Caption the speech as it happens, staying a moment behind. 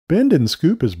Bend and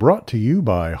Scoop is brought to you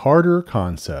by Harder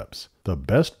Concepts, the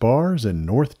best bars in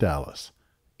North Dallas.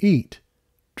 Eat,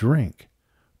 drink,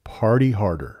 party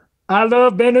harder. I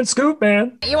love Bend and Scoop,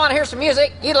 man. You want to hear some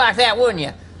music? You'd like that, wouldn't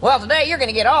you? Well, today you're going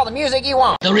to get all the music you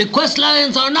want. The request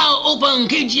lines are now open.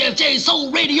 KGFJ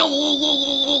Soul Radio.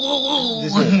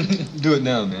 Do it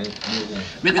now, man.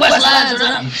 Request lines are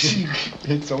now.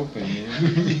 It's open,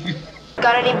 man.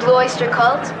 Got any Blue Oyster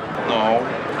Cult? No,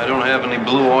 I don't have any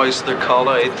Blue Oyster Cult.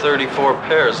 I ate 34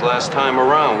 pairs last time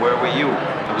around. Where were you?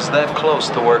 I was that close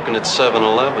to working at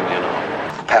 7-Eleven, you know.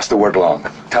 Pass the word along.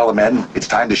 Tell the men it's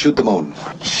time to shoot the moon.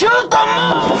 Shoot the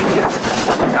moon!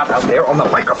 Not out there on the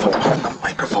microphone. On the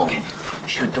microphone.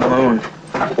 Shoot the moon.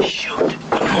 Shoot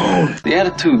the moon. The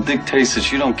attitude dictates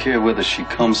that you don't care whether she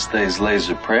comes, stays, lays,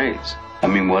 or prays. I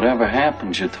mean, whatever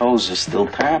happens, your toes are still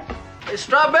tapping. Hey,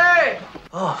 Strawberry!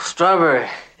 Oh, Strawberry.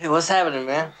 Hey, what's happening,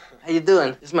 man? How you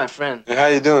doing? This is my friend. Hey, how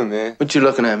you doing, man? What you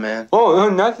looking at, man? Oh,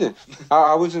 nothing.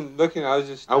 I wasn't looking. I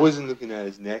wasn't looking at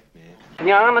his neck, man. Can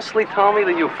you honestly tell me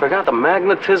that you forgot the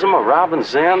magnetism of Robin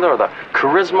Zander or the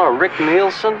charisma of Rick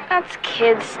Nielsen? That's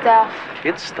kid stuff.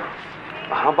 Kid stuff.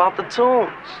 How about the tunes?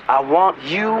 I want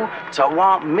you to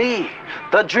want me.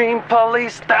 The Dream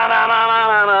Police.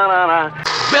 Da-da-da-da-da-da-da.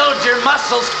 Build your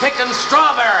muscles picking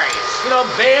strawberries. You know,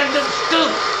 Bend and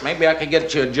Scoop. Maybe I could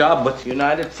get you a job with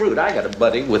United Fruit. I got a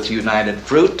buddy with United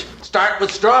Fruit. Start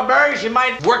with strawberries, you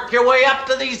might work your way up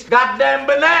to these goddamn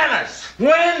bananas.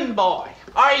 When, boy,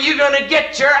 are you gonna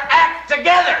get your act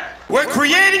together? We're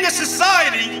creating a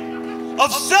society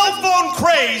of cell phone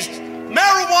crazed,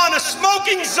 marijuana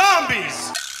smoking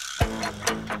zombies.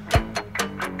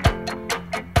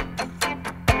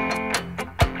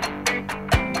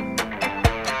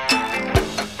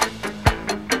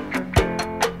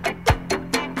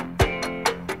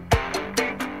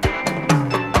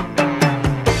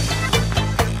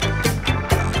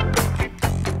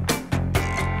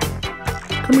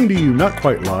 Coming to you not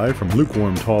quite live from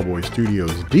Lukewarm Tallboy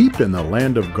Studios deep in the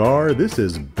land of Gar, this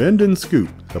is Bend and Scoop,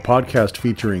 the podcast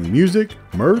featuring music,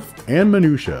 mirth, and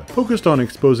minutia, focused on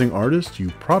exposing artists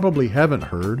you probably haven't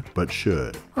heard, but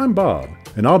should. I'm Bob,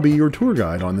 and I'll be your tour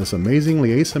guide on this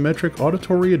amazingly asymmetric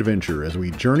auditory adventure as we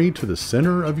journey to the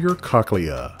center of your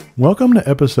cochlea. Welcome to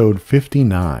episode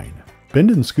 59.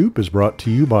 Bend and Scoop is brought to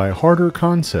you by Harder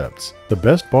Concepts, the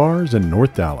best bars in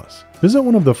North Dallas. Visit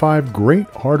one of the 5 great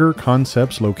Harder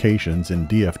Concepts locations in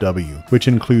DFW, which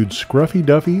includes Scruffy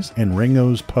Duffy's and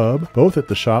Ringo's Pub, both at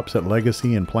the shops at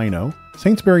Legacy and Plano,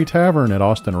 Saintsbury Tavern at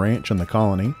Austin Ranch and the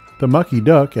Colony, the Mucky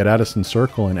Duck at Addison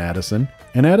Circle in Addison,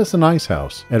 and Addison Ice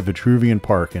House at Vitruvian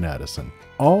Park in Addison.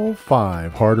 All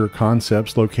 5 Harder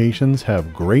Concepts locations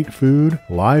have great food,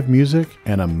 live music,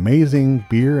 an amazing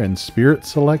beer and spirit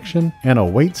selection, and a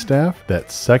wait staff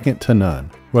that's second to none.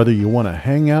 Whether you want to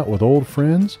hang out with old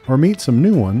friends or meet some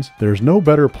new ones, there's no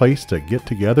better place to get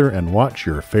together and watch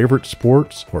your favorite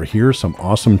sports or hear some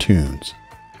awesome tunes.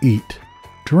 Eat,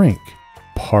 drink,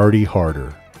 party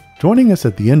harder. Joining us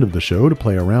at the end of the show to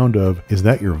play a round of Is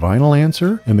That Your Vinyl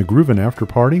Answer? And the Groovin' After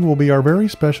Party will be our very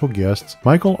special guests,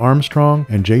 Michael Armstrong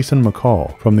and Jason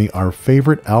McCall from the Our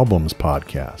Favorite Albums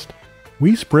podcast.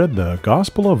 We spread the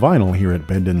gospel of vinyl here at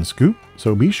Bend and Scoop,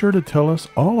 so be sure to tell us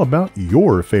all about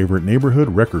your favorite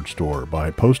neighborhood record store by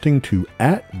posting to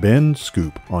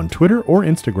 @BendScoop on Twitter or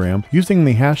Instagram using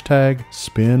the hashtag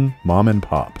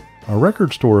 #SpinMomandPop. Our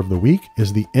record store of the week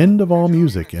is The End of All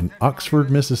Music in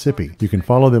Oxford, Mississippi. You can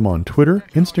follow them on Twitter,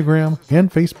 Instagram,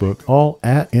 and Facebook, all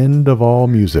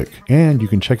 @EndOfAllMusic. And you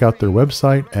can check out their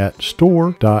website at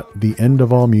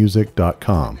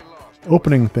store.theendofallmusic.com.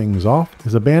 Opening things off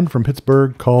is a band from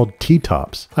Pittsburgh called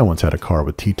T-Tops. I once had a car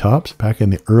with T-Tops back in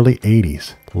the early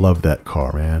 80s. Love that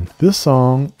car, man. This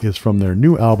song is from their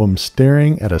new album,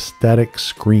 Staring at a Static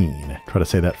Screen. Try to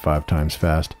say that 5 times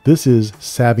fast. This is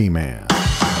Savvy Man.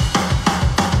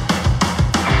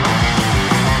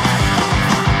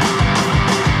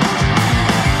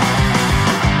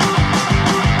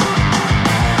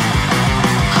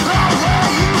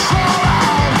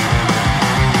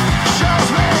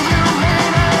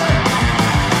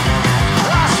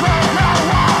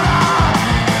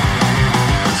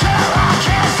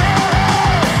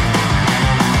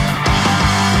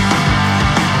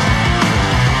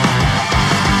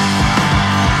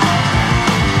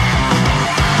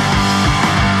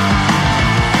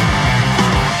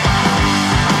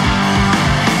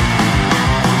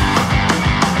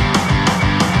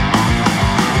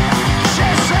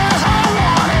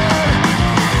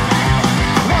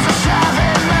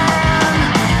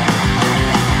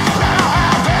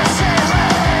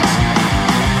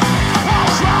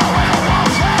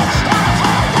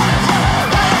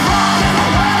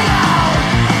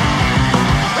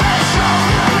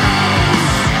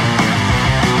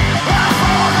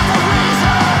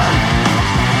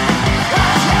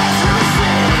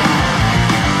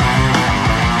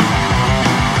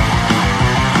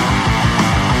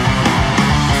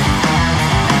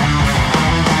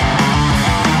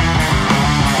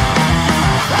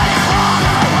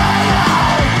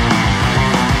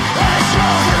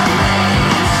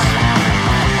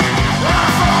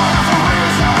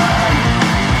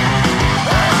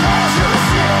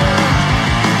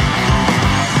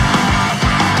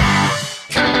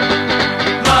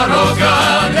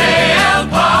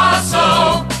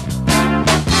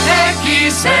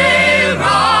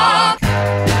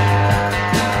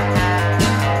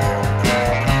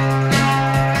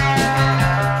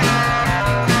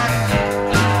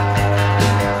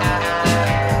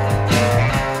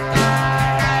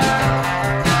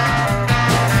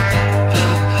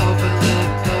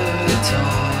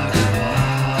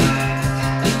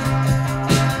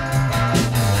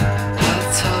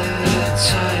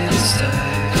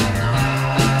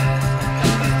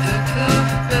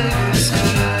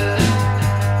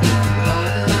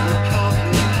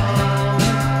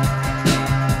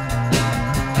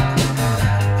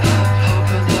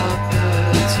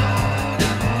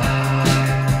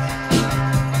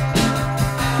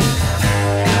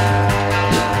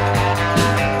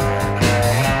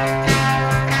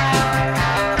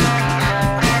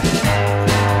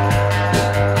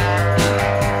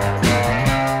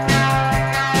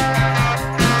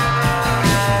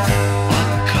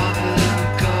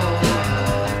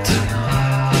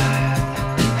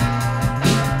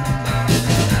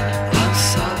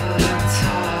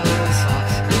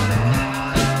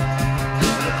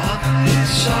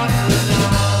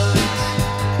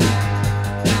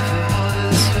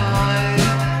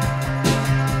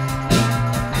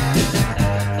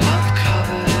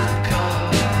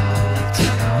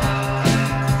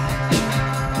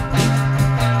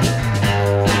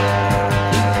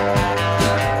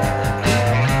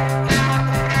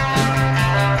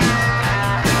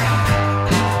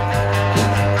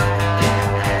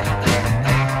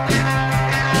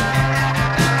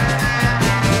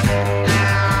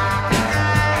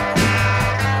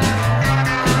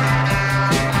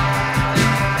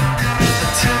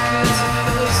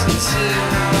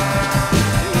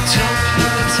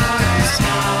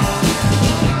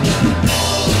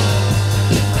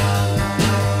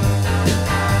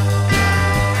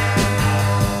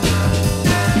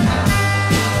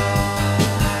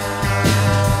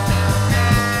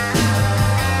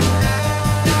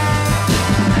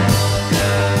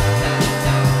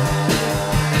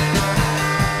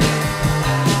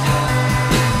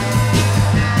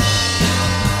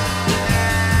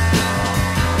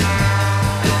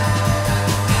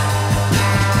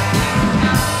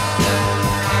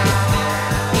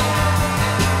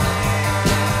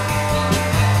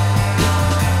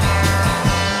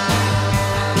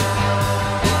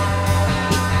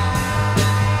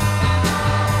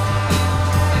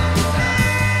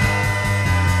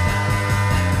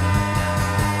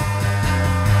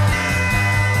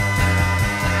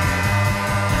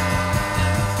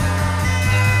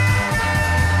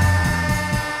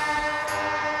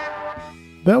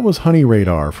 That was Honey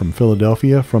Radar from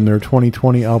Philadelphia from their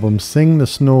 2020 album Sing the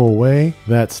Snow Away.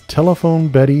 That's Telephone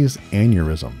Betty's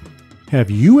Aneurysm.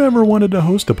 Have you ever wanted to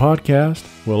host a podcast?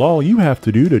 Well, all you have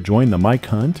to do to join the Mike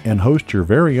Hunt and host your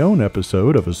very own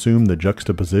episode of Assume the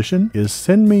Juxtaposition is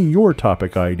send me your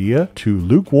topic idea to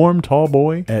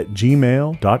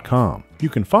lukewarmtallboy@gmail.com. You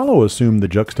can follow Assume the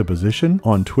Juxtaposition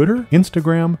on Twitter,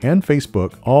 Instagram, and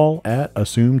Facebook, all at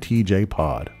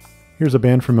AssumeTJPod. Here's a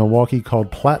band from Milwaukee called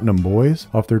Platinum Boys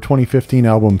off their 2015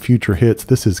 album Future Hits.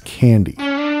 This is Candy.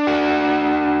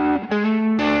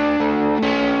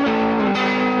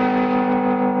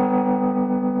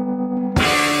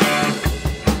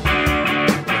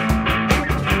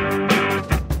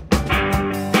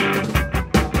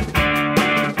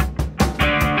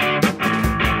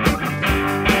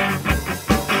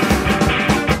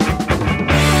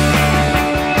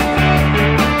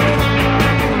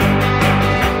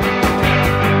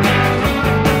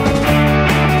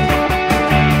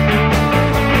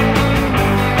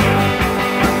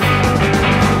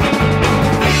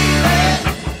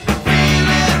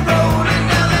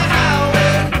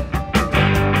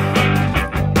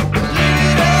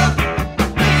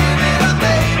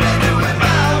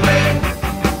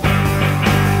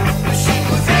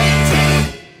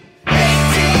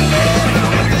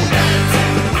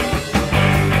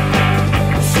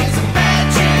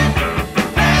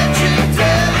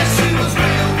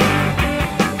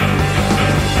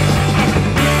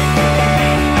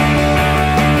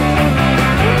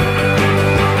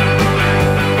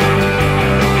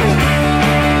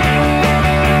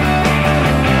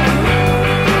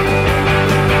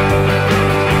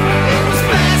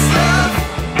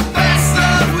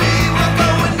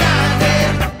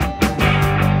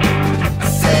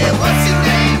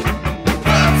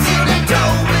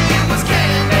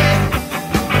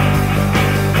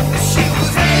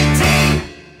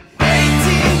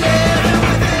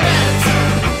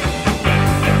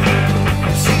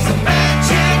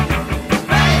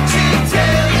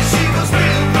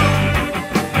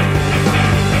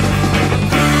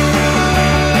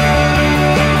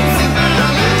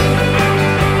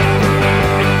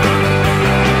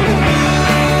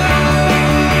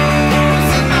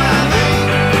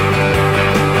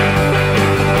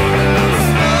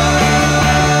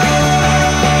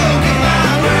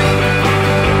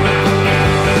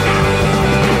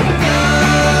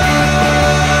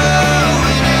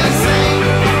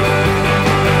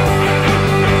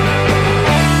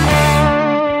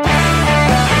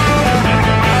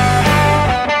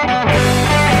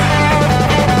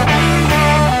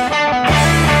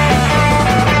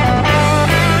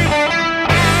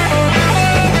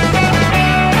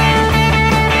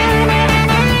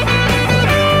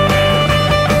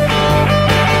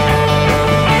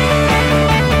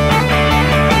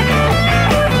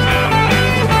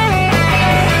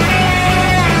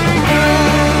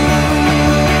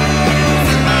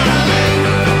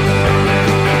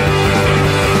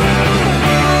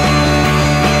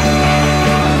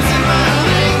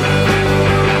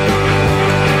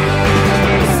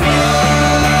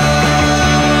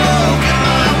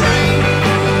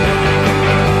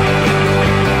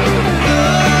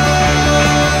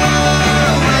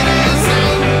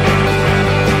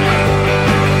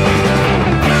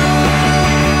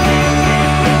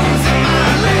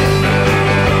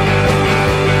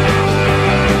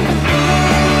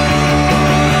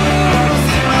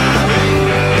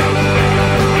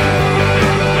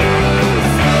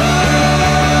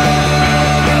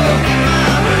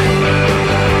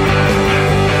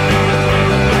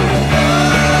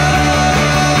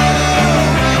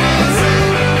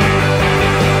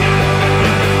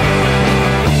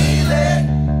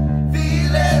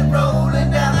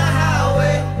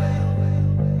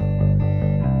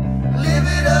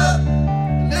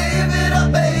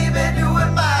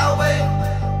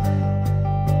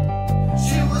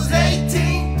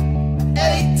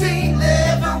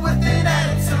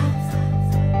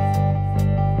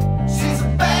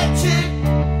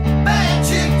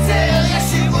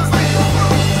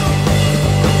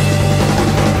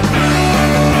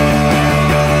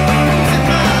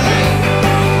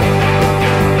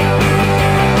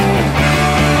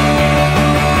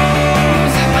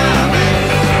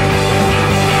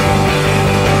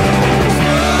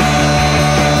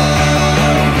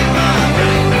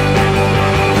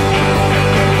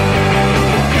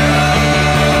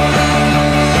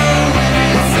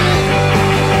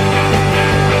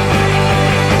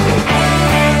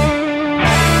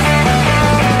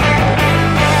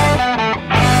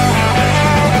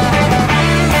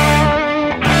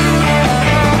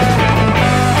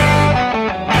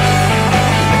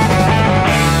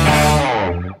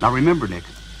 Now remember, Nick,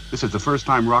 This is the first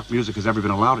time rock music has ever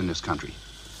been allowed in this country.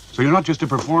 So you're not just a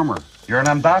performer. You're an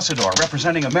ambassador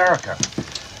representing America.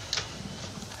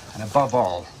 And above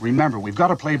all, remember, we've got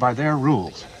to play by their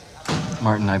rules.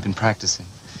 Martin, I've been practicing.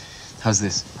 How's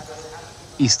this?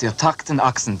 Ist der Takt und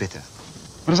Achsen, bitte.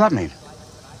 What does that mean?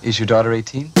 Is your daughter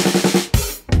 18?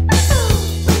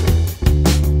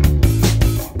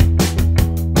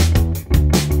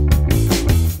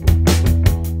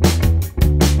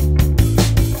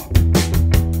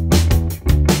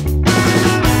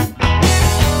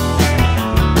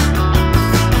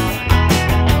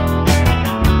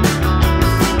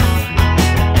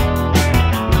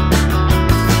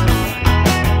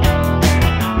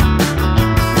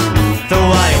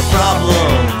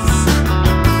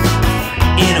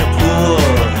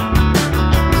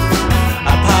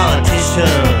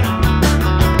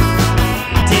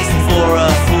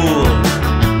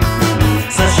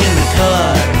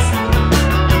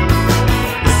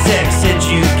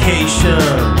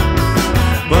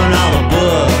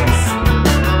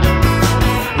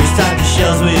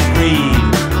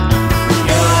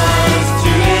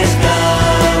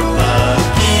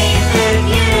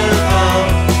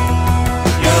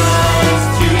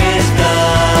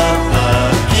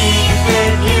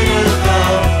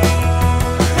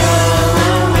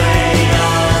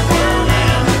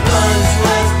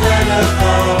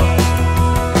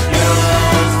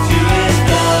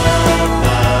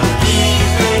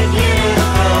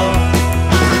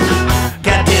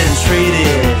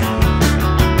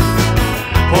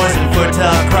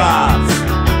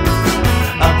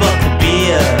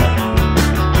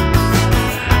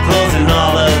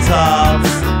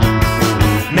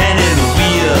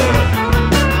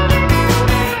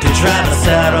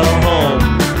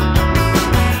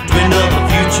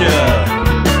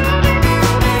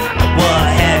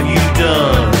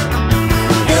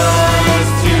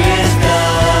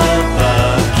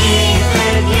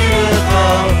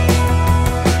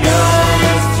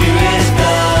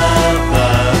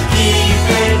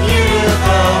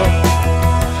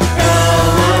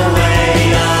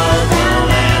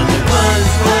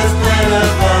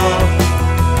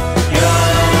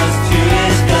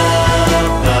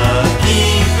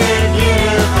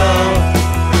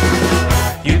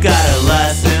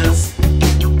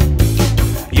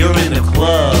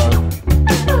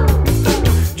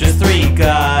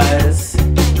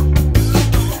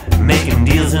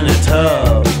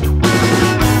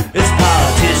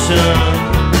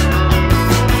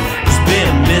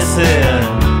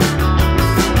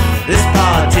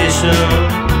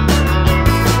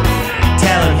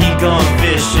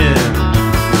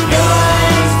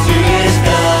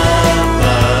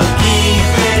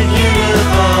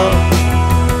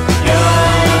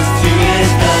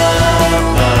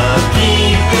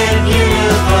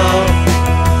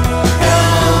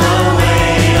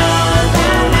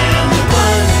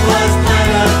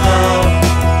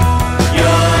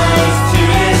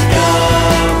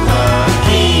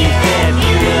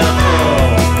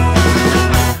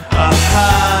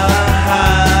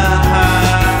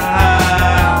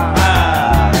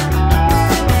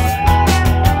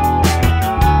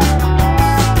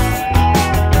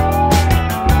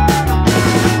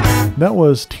 That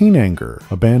was Teen Anger,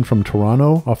 a band from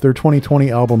Toronto, off their 2020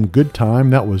 album Good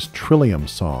Time. That was Trillium's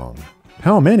song.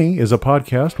 How Many is a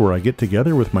podcast where I get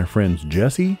together with my friends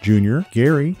Jesse, Junior,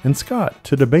 Gary, and Scott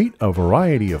to debate a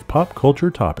variety of pop culture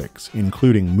topics,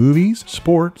 including movies,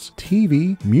 sports,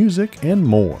 TV, music, and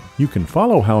more. You can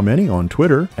follow How Many on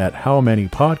Twitter at How Many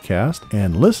Podcast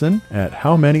and listen at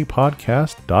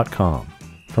howmanypodcast.com.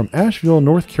 From Asheville,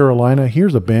 North Carolina,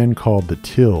 here's a band called The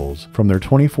Tills from their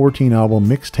 2014 album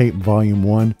Mixtape Volume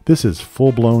 1. This is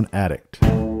Full Blown Addict.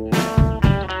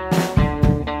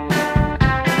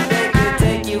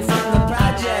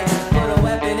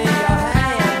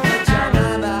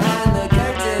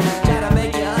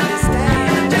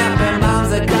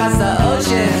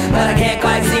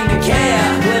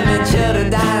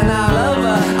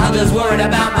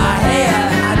 About my hair,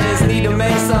 I just need to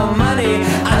make some money.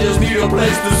 I just need a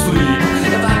place to sleep.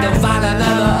 If I can find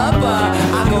another upper,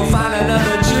 I'm gonna find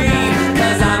another dream.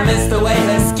 Cause I miss the way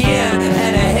her skin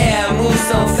and her hair moves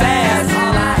so fast.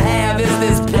 All I have is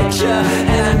this picture,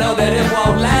 and I know that it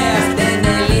won't last. Then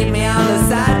they leave me on the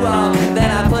sidewalk,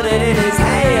 then I put it in his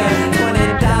hand.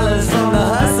 $20 from the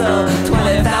hustle,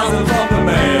 20,000 from the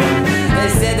man. They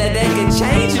said that they could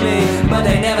change me, but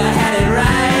they never had it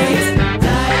right.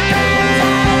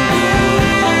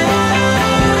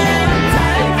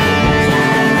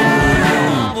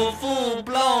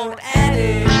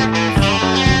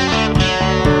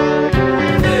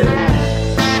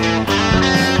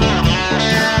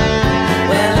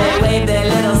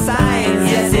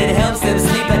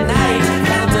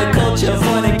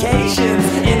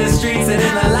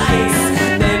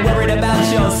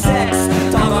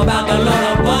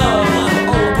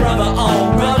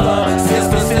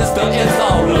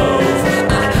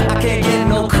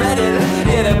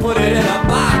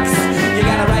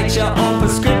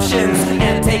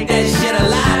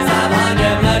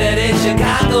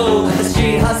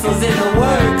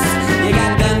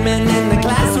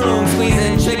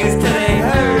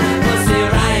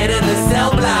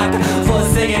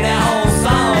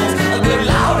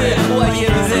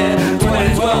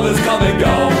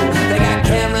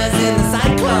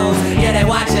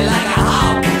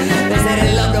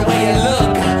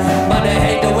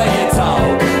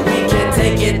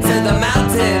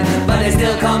 they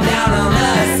still come down on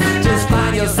us. Just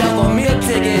find yourself a meal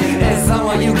ticket and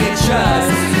someone you can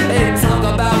trust. They talk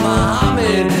about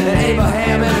Muhammad and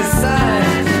Abraham and his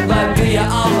son, but do you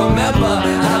all remember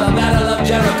how the Battle of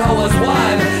Jericho was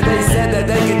won? They said that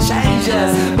they could change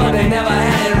us, but they never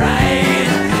had it right.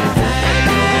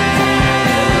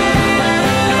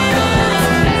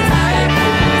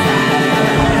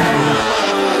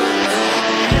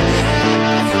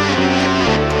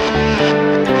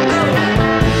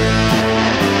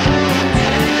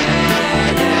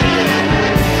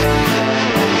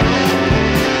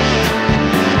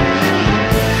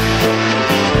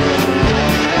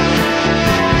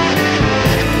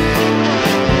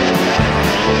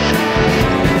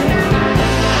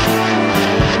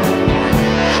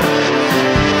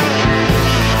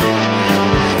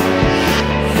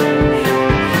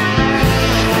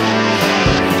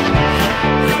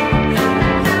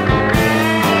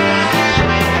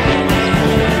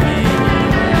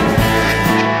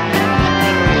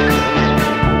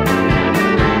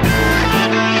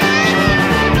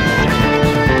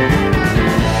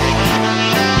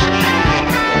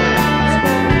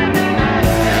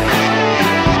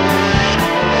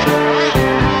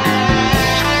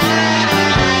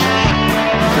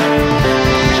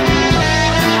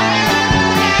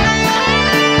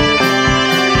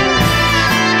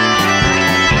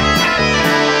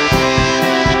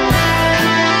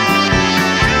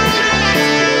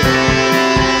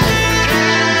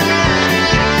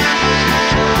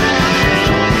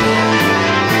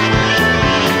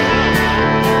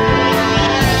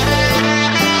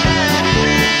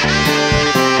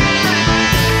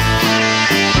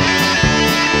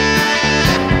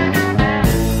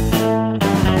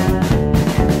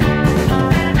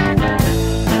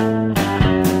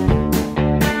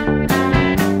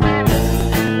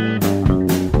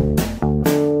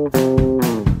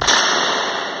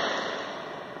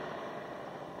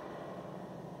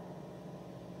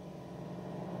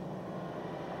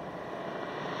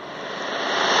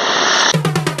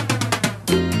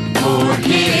 More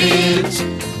kids,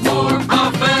 more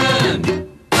often.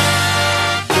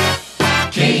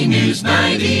 K-News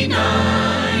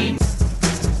 99.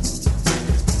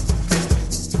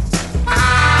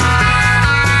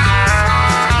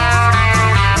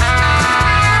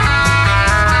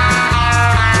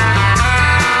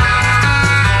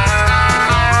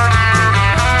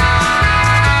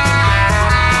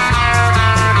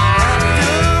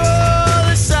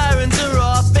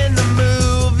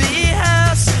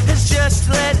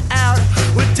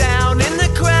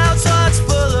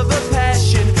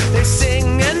 They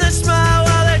sing and they smile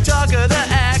while they talk of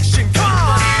the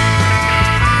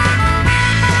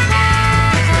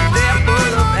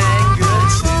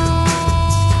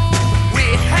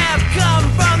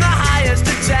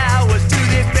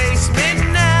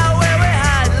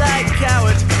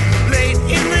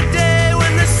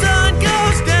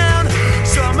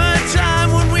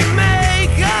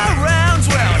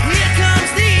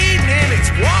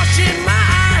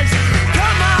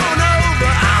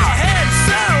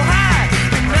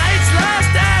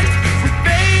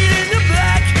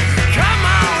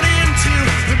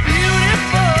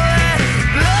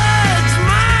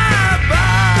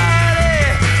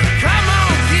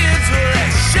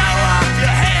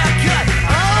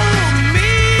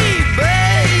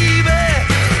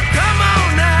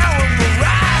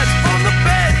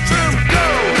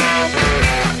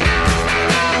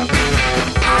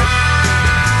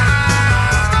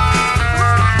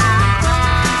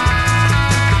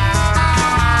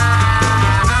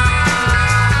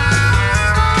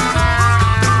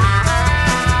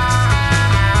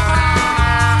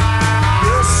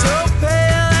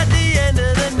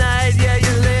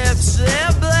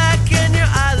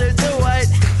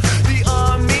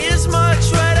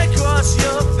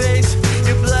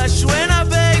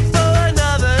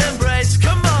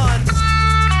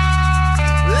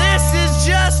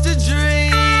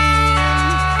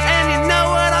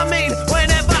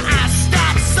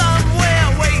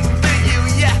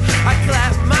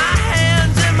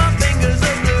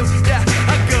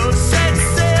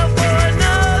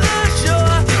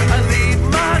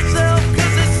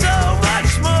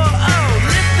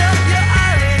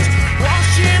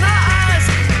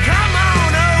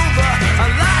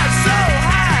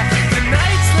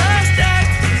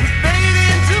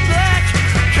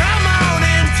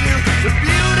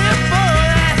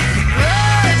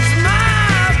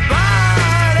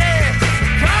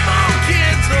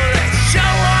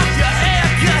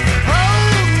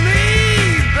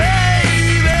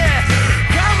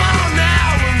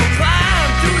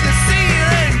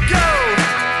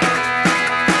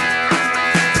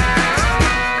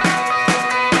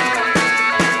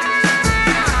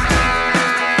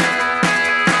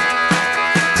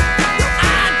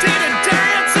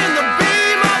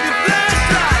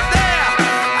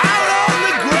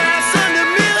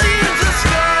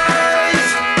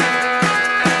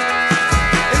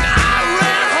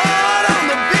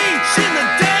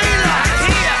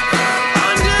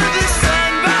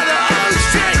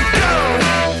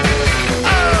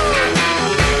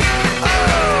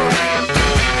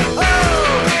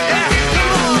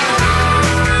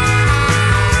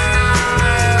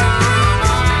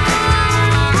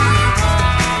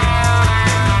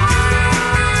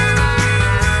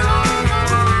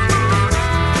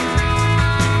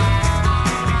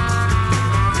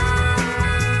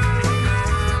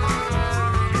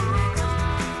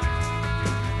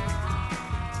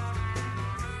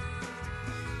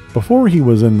Before he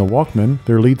was in the Walkmen,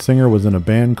 their lead singer was in a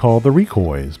band called the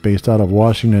Recoys, based out of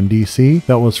Washington, D.C.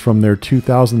 That was from their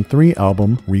 2003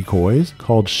 album, Recoys,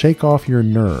 called Shake Off Your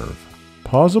Nerve.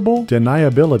 Plausible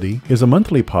Deniability is a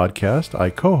monthly podcast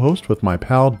I co-host with my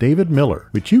pal David Miller,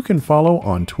 which you can follow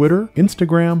on Twitter,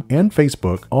 Instagram, and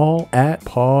Facebook, all at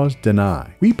Pause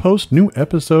Deny. We post new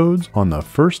episodes on the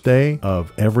first day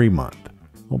of every month.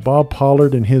 Well, Bob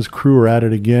Pollard and his crew are at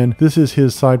it again. This is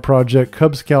his side project,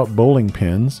 Cub Scout Bowling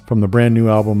Pins, from the brand new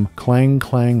album Clang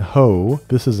Clang Ho.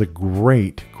 This is a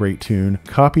great, great tune.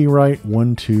 Copyright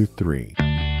 123.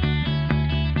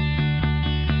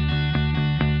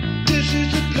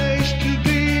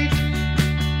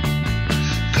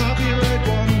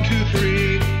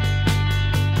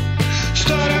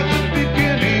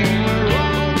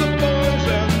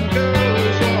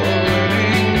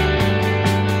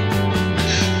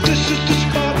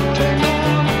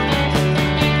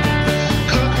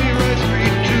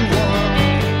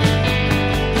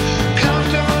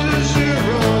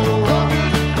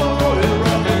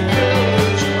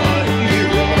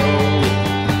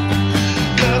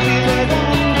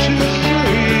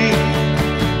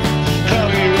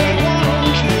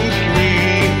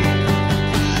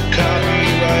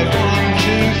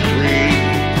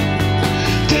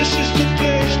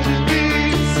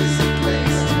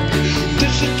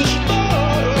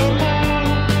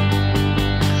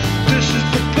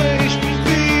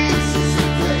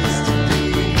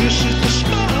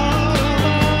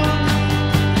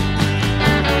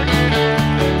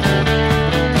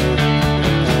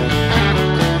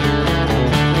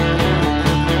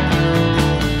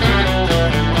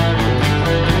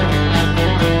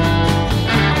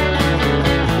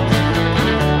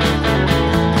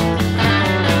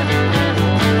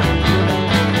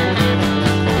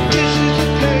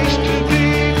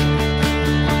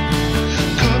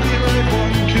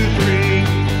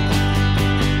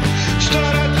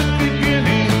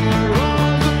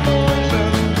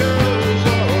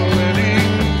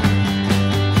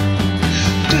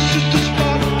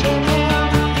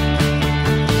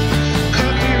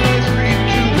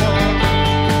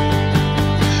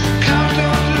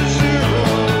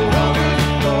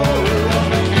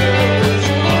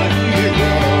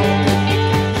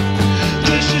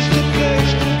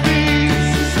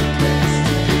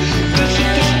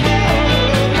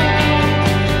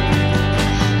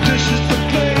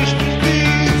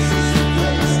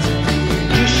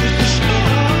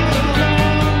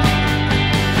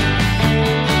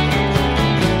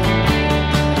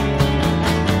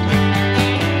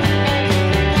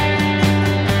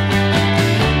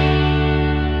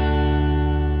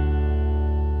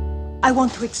 I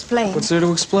want to explain. What's there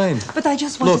to explain? But I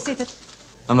just want to say that...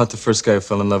 I'm not the first guy who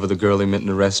fell in love with a girl he met in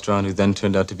a restaurant who then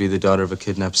turned out to be the daughter of a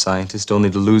kidnapped scientist, only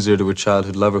to lose her to a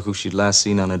childhood lover who she'd last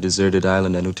seen on a deserted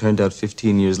island and who turned out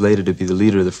 15 years later to be the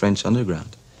leader of the French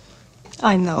underground.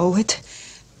 I know.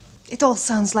 It all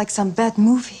sounds like some bad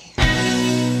movie.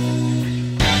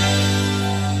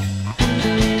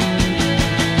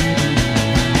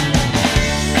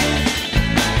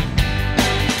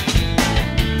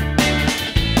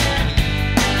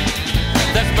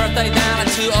 Birthday down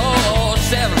at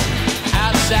 2007.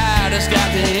 Outsiders got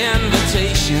the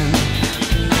invitation.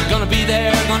 Gonna be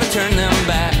there, gonna turn them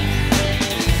back.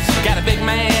 Got a big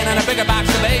man and a bigger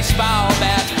box of baseball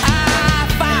bat. I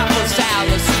 5 foot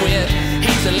Silas Squid.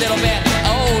 He's a little bit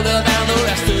older than the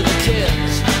rest of the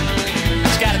kids.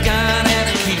 He's got a gun and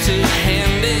he keeps it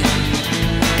handy.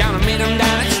 Gonna meet him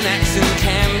down at Snacks and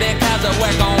Candy, 'cause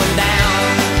we're going down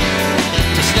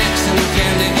to Snacks and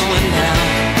Candy, going down.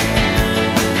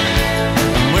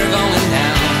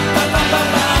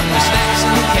 Snacks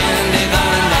and candy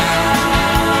going down.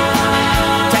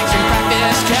 Take some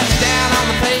practice, catch down on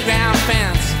the playground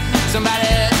fence.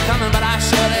 Somebody's coming, but I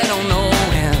surely don't know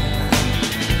when.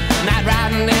 Night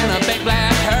riding in a big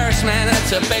black hearse, man,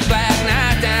 it's a big black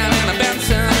night down in the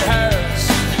Benson hearse.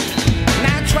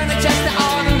 920, just the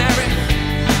ordinary,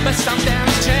 but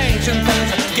something's changing, things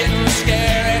are getting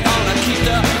scary. Gonna keep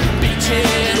the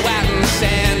beachhead white and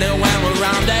sandy when we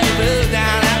rendezvous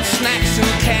down at Snacks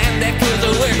and Candy, 'cause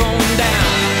we're going down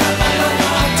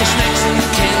to Snacks and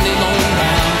Candy, going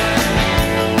down,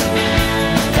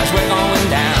 'cause we're going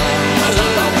down to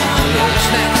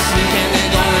Snacks and Candy,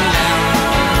 going down.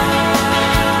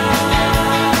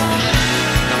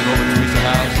 Gonna go over to Teresa's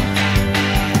house.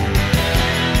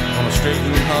 Gonna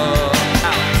straighten her out.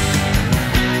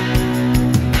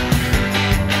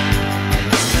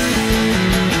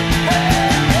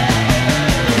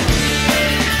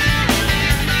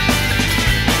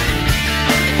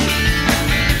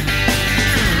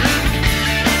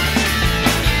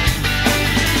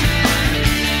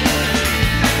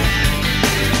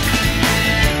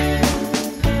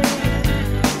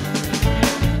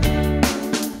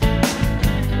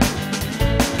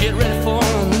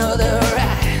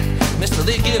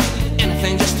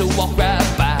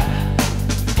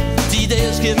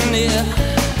 getting near.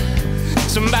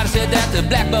 Somebody said that the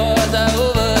black boys are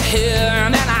over here.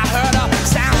 And then I heard a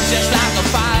sound just like a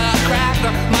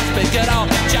firecracker. Must be good old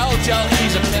Jojo,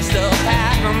 he's a pistol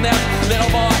pack. And this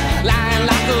little boy lying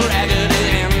like a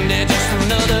raggedy Andy. Just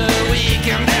another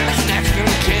weekend and the snacks and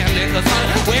candy. Cause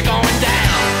honey, we're going down.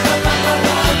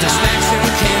 The snacks and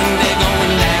candy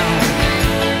going down.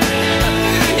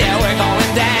 Yeah, we're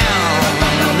going down.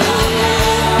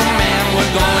 Oh man,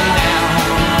 we're going down.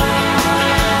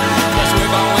 Cause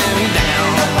we're going down.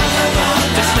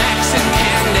 The snacks and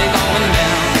candy going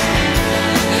down.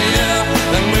 Yeah,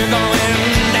 and we're going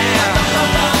down.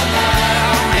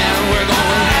 Man, we're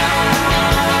going down.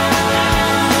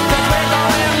 Cause we're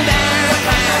going down.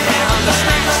 The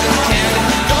snacks and candy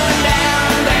going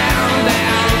down, down,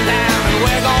 down, down. And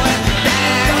we're going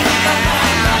down.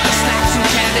 The snacks and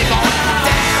candy going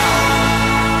down.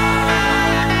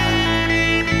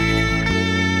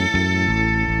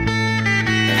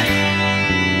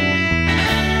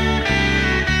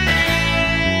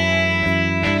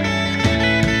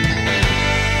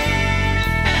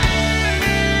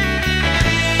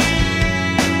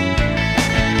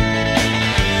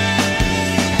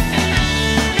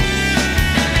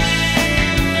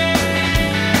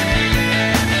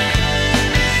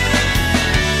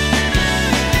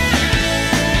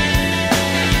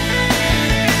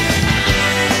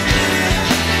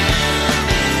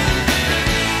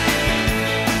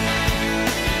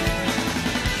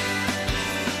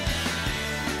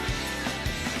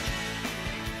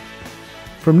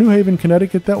 From New Haven,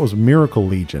 Connecticut, that was Miracle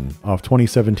Legion off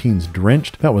 2017's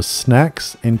Drenched. That was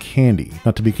Snacks and Candy,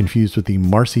 not to be confused with the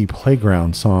Marcy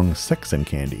Playground song Sex and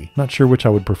Candy. Not sure which I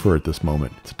would prefer at this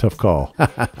moment. It's a tough call.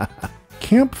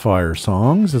 Campfire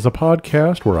Songs is a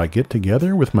podcast where I get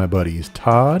together with my buddies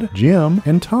Todd, Jim,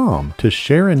 and Tom to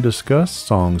share and discuss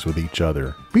songs with each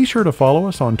other. Be sure to follow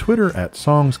us on Twitter at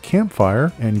Songs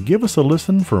Campfire and give us a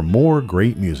listen for more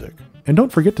great music. And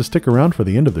don't forget to stick around for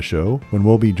the end of the show, when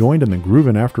we'll be joined in the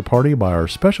Groovin' After Party by our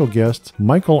special guests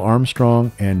Michael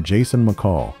Armstrong and Jason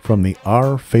McCall from the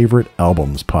Our Favorite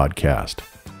Albums podcast.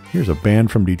 Here's a band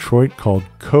from Detroit called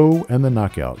Co and the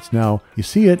Knockouts. Now, you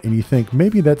see it and you think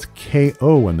maybe that's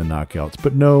K.O. and the Knockouts,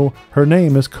 but no, her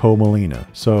name is Co Molina.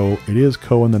 So it is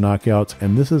Co and the Knockouts,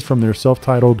 and this is from their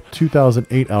self-titled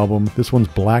 2008 album. This one's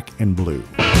Black and Blue.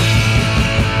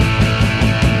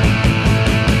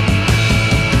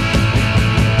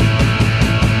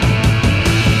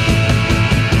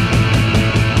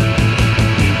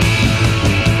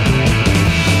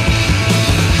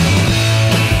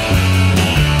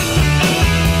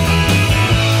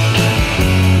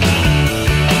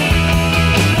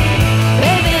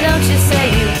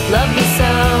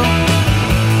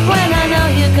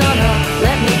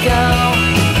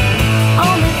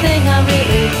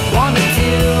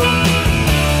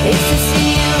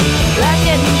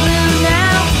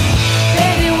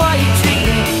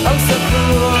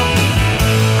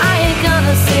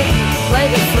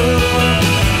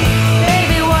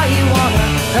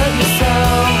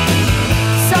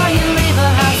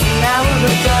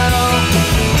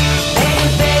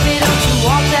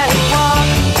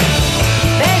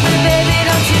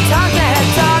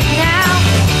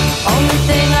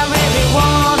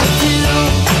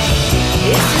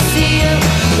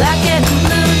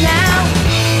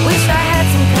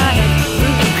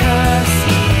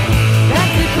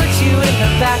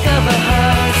 Back of a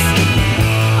hearse.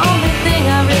 Only thing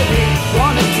I really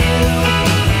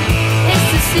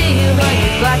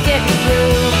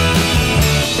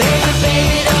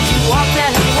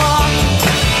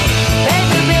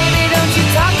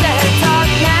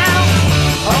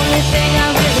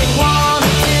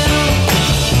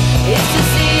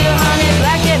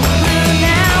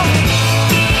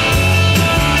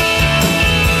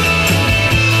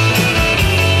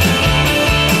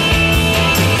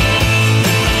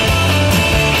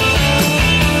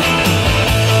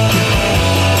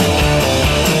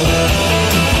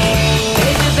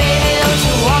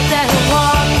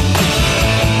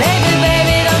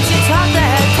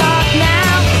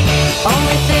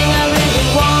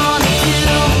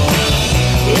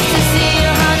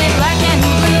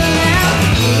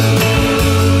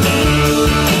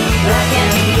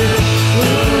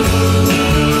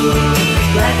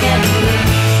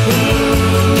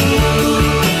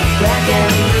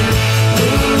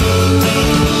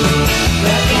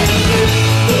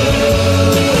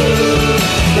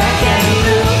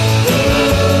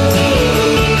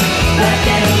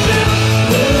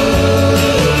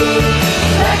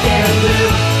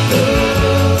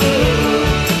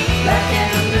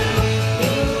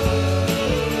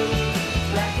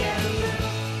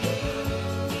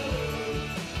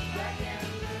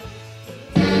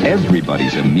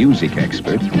Everybody's a music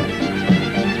expert.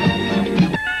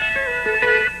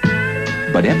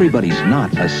 But everybody's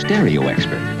not a stereo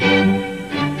expert.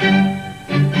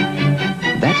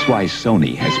 That's why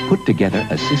Sony has put together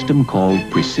a system called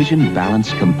Precision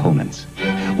Balance Components.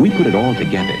 We put it all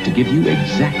together to give you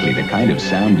exactly the kind of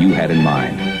sound you had in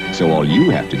mind. So all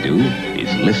you have to do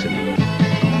is listen.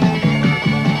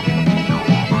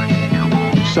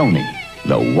 Sony,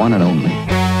 the one and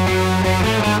only.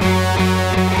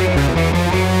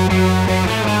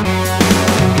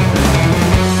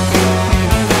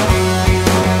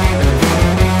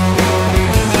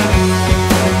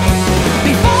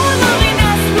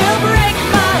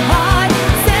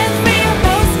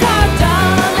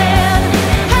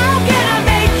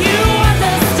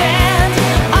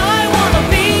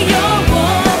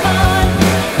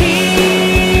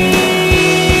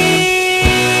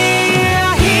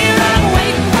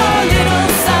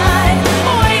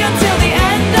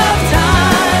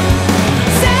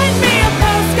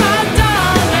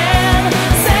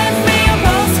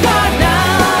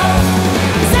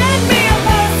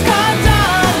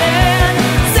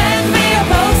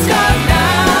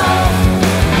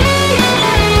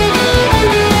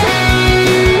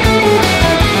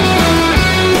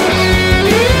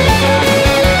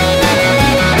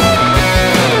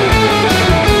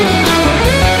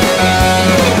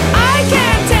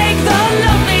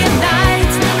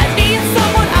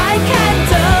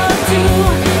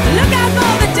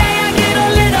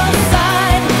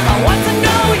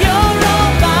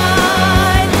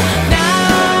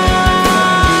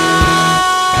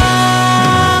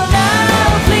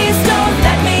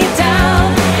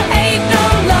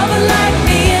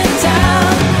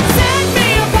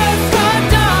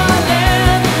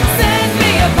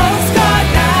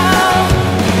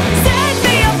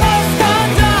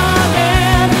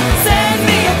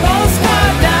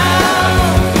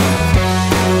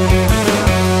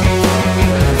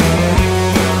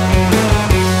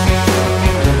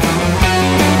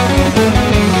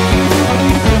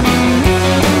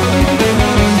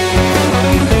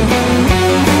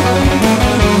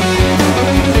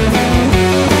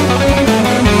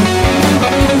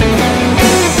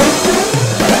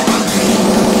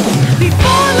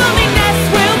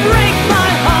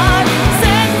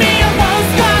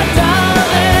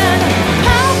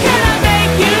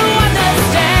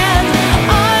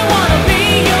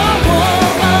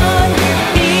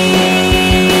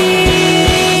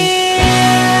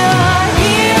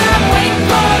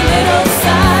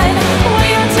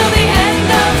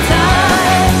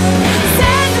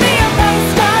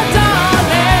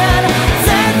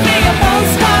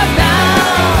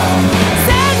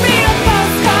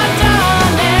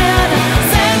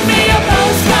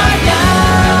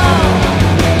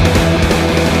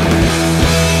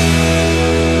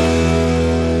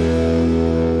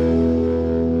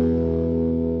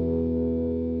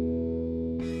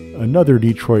 Another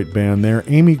Detroit band there,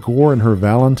 Amy Gore and her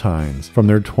Valentines, from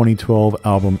their 2012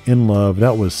 album In Love.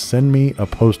 That was Send Me a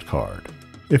Postcard.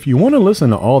 If you want to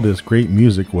listen to all this great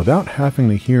music without having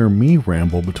to hear me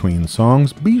ramble between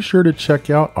songs, be sure to check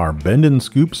out our Bend and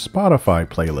Scoop Spotify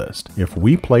playlist. If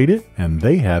we played it and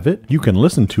they have it, you can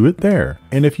listen to it there.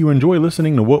 And if you enjoy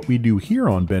listening to what we do here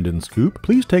on Bend and Scoop,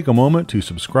 please take a moment to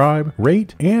subscribe,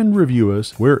 rate, and review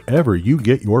us wherever you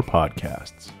get your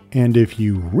podcasts. And if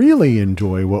you really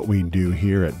enjoy what we do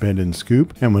here at Bend and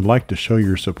Scoop and would like to show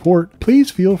your support,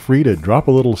 please feel free to drop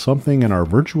a little something in our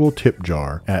virtual tip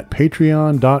jar at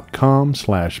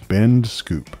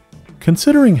patreon.com/bendscoop.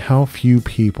 Considering how few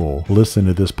people listen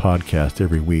to this podcast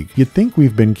every week, you'd think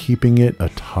we've been keeping it a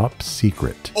top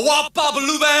secret.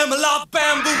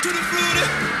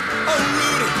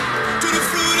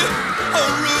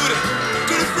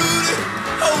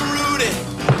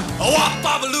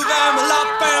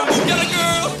 Got a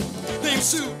girl named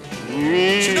Sue.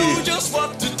 She knows just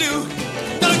what to do.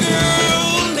 Got a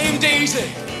girl named Daisy.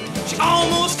 She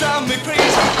almost drives me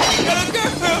crazy. Got a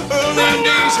girl named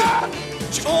Daisy.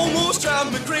 She almost drives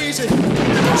me crazy.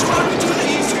 She rocked me to the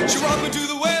east, she rocked me to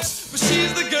the west, but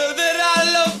she's the girl that I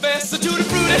love best. So tutti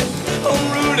frutti, oh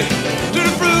Rudy, tutti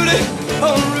frutti,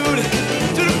 oh Rudy,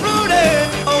 tutti frutti,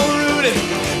 oh Rudy,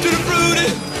 tutti frutti,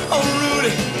 oh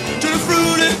Rudy, tutti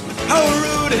frutti, oh Rudy.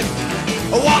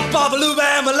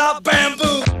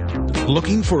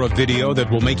 Looking for a video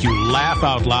that will make you laugh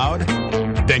out loud?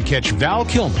 Then catch Val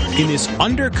Kilmer in his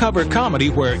undercover comedy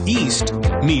where East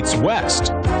meets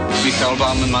West. McCall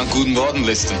war mit meiner guten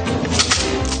Wortenliste.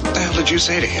 What the hell did you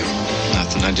say to him?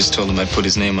 Nothing. I just told him I put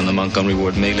his name on the Montgomery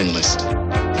Ward mailing list.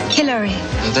 Hillary.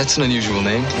 That's an unusual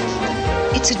name.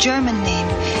 It's a German name.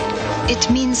 It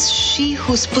means she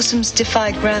whose bosoms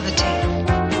defy gravity.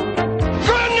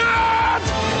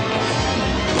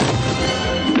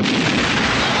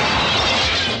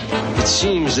 It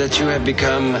seems that you have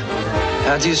become,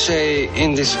 how do you say,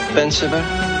 indispensable?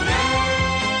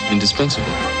 Indispensable.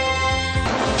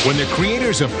 When the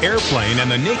creators of Airplane and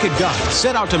The Naked Gun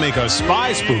set out to make a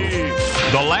spy spoof,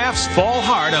 the laughs fall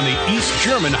hard on the East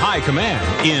German High Command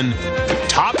in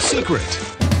Top Secret.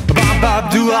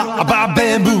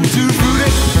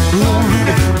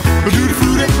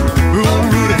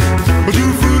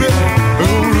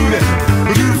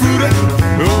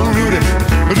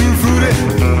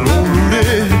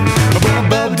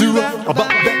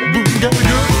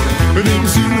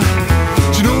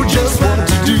 She knows just what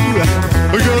to do.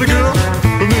 I got a girl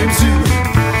named Sue.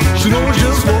 She knows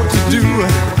just what to do.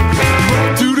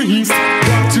 Right to the east,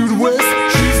 right to the west.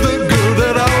 She's the girl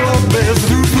that I love best.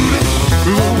 Do food,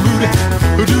 oh Rudy,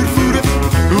 do food,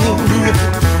 oh Rudy,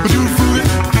 do food,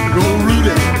 oh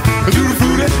Rudy, do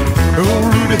food, oh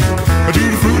Rudy, do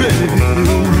food,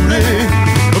 oh Rudy.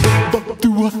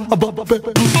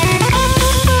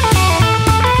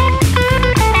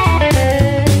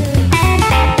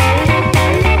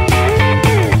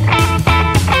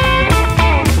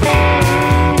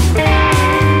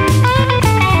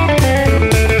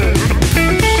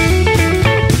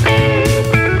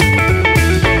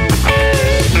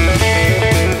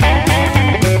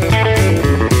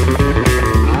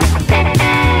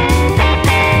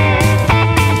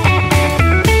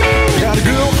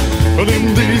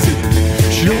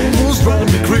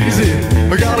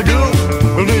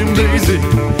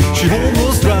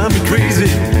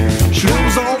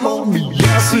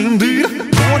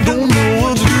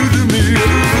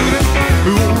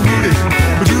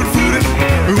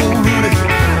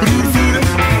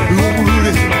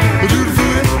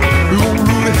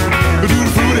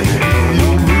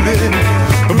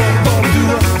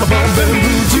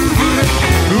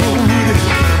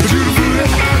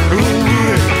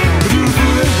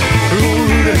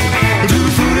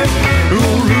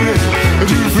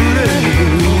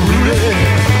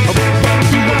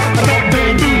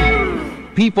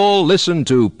 People listen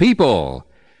to people.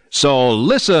 So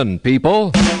listen,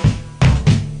 people.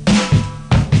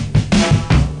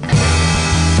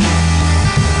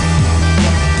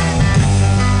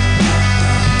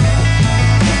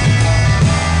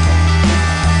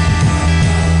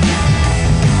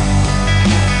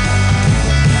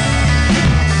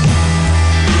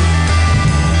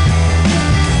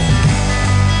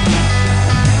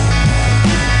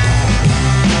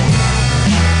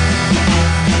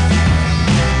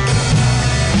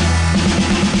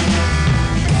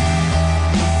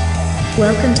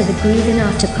 Welcome to the Groovin'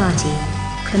 After Party.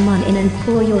 Come on in and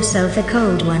pour yourself a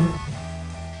cold one.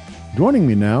 Joining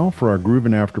me now for our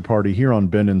Groovin' After Party here on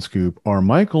Bend and Scoop are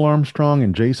Michael Armstrong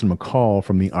and Jason McCall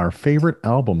from the Our Favorite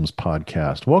Albums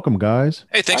podcast. Welcome, guys.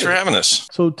 Hey, thanks for having us.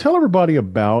 So tell everybody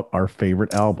about our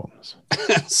favorite albums.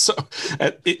 So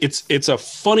it's a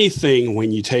funny thing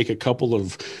when you take a couple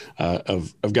of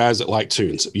guys that like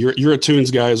tunes. You're a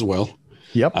tunes guy as well.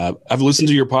 Yep. I've listened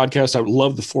to your podcast. I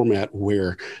love the format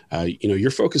where,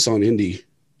 you're focused on indie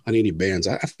bands.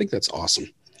 I think that's awesome.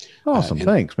 Awesome.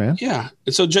 Thanks, man. Yeah.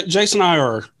 And so Jason and I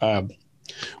are,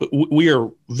 we are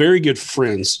very good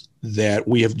friends that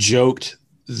we have joked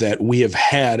that we have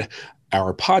had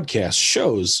our podcast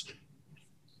shows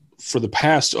for the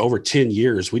past over 10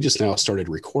 years. We just now started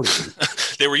recording them.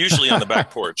 They were usually on the back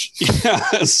porch. Yeah.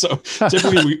 So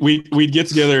typically we'd get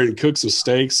together and cook some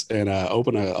steaks and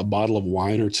open a bottle of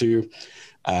wine or two,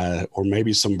 or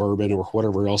maybe some bourbon or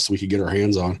whatever else we could get our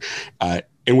hands on.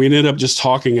 And we ended up just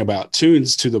talking about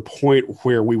tunes to the point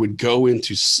where we would go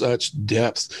into such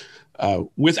depth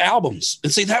with albums.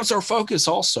 And see, that was our focus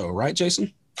also, right,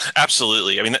 Jason?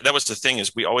 Absolutely. I mean, that was the thing,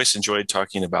 is we always enjoyed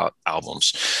talking about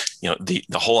albums, the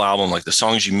whole album, like the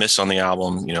songs you miss on the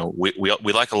album.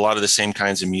 We like a lot of the same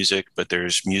kinds of music, but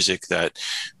there's music that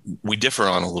we differ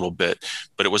on a little bit.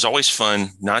 But it was always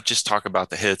fun, not just talk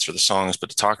about the hits or the songs, but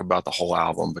to talk about the whole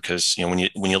album, because, when you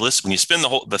listen, when you spin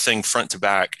the thing front to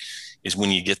back is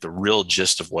when you get the real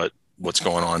gist of what's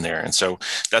going on there. And so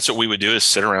that's what we would do, is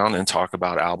sit around and talk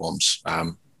about albums.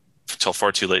 Till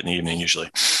far too late in the evening, usually.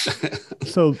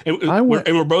 So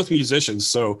we're both musicians.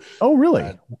 So oh, really?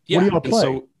 Yeah. What do you all play?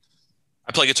 So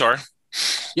I play guitar.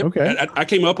 Yep. Okay. I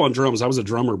came up on drums. I was a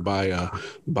drummer by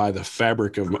the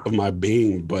fabric of my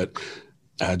being, but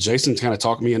Jason kind of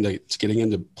talked me into getting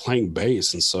into playing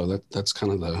bass, and so that's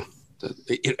kind of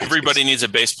everybody needs a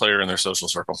bass player in their social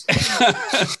circle.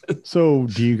 So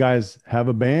do you guys have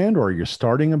a band, or are you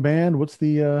starting a band? What's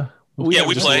the we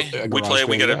play.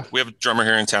 We have a drummer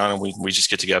here in town, and we just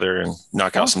get together and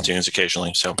knock out some tunes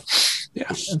occasionally. So, yeah,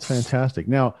 that's fantastic.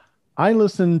 Now, I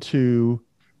listened to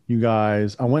you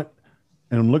guys. I went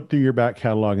and looked through your back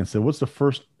catalog and said, what's the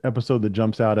first episode that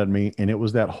jumps out at me? And it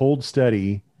was that Hold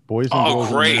Steady, Boys and Girls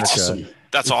in America. Awesome.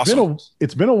 That's awesome.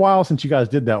 It's been a while since you guys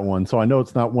did that one, so I know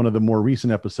it's not one of the more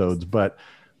recent episodes, but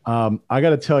I got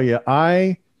to tell you,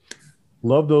 I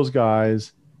love those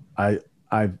guys.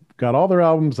 I've got all their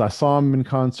albums. I saw them in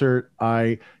concert.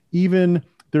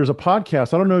 There's a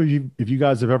podcast. I don't know if you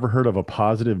guys have ever heard of A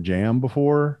Positive Jam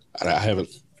before. I haven't.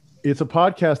 It's a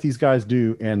podcast these guys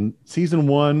do, and season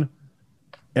 1,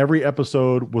 every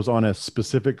episode was on a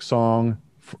specific song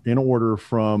in order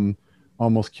from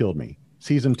Almost Killed Me.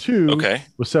 Season 2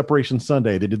 was Separation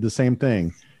Sunday. They did the same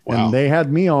thing. Wow. And they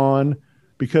had me on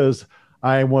because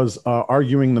I was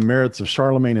arguing the merits of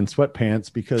Charlemagne in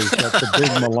Sweatpants, because that's a big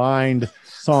maligned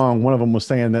song. One of them was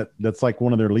saying that's like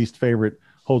one of their least favorite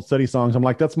Hold Steady songs. I'm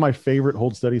like, that's my favorite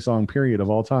Hold Steady song, period, of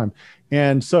all time.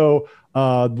 And so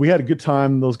we had a good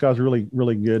time. Those guys were really,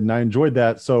 really good, and I enjoyed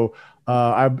that. So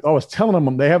I was telling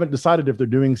them they haven't decided if they're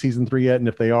doing season 3 yet, and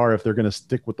if they are, if they're going to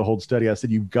stick with the Hold Steady. I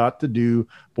said, you've got to do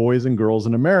Boys and Girls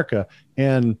in America.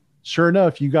 And sure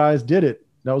enough, you guys did it.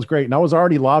 That was great. And I was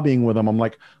already lobbying with them. I'm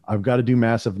like, I've got to do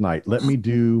Massive Night. Let me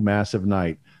do Massive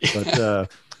Night. But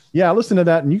yeah, I listened to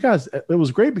that, and you guys, it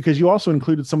was great because you also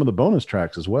included some of the bonus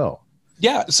tracks as well.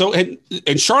 Yeah. So, and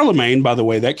Charlemagne, by the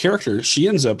way, that character, she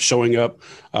ends up showing up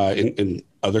in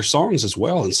other songs as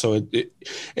well. And so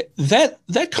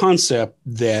that concept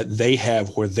that they have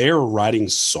where they're writing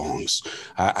songs,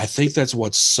 I think that's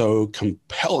what's so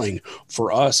compelling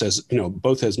for us as,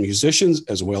 both as musicians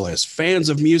as well as fans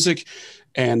of music,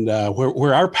 and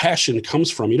where our passion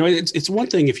comes from. It's one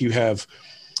thing if you have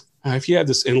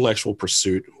this intellectual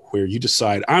pursuit where you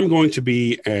decide, I'm going to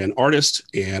be an artist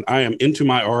and I am into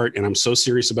my art and I'm so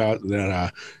serious about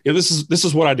that. This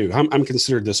is what I do. I'm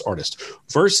considered this artist,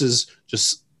 versus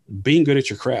just being good at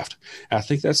your craft. And I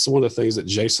think that's one of the things that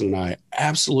Jason and I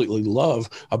absolutely love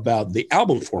about the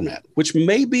album format, which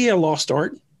may be a lost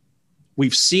art.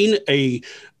 We've seen a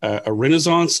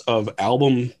renaissance of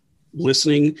album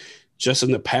listening just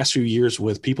in the past few years,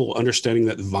 with people understanding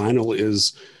that vinyl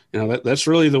is, that's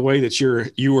really the way that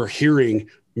you are hearing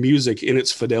music in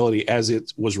its fidelity as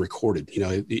it was recorded.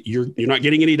 You're not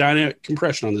getting any dynamic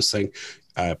compression on this thing.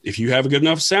 If you have a good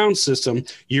enough sound system,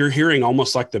 you're hearing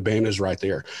almost like the band is right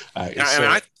there. And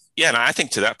I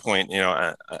think to that point,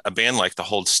 a band like the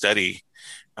Hold Steady,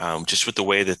 just with the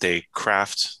way that they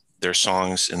craft their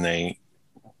songs and they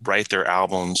write their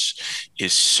albums,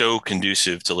 is so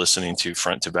conducive to listening to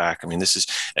front to back. I mean,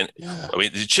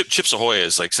 Chips Ahoy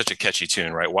is like such a catchy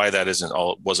tune, right? Why that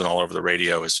wasn't all over the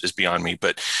radio is beyond me.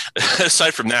 But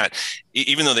aside from that,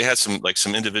 even though they had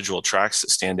some individual tracks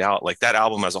that stand out, like that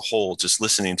album as a whole, just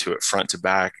listening to it front to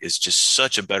back is just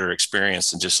such a better experience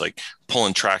than just like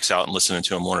pulling tracks out and listening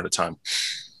to them one at a time.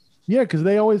 Yeah, because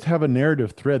they always have a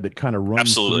narrative thread that kind of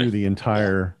runs through the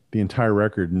entire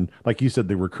record, and like you said,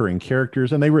 the recurring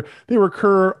characters, and they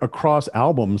recur across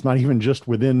albums, not even just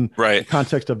within the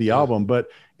context of the album. But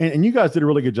and you guys did a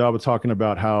really good job of talking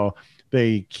about how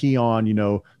they key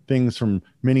on things from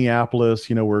Minneapolis,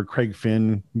 where Craig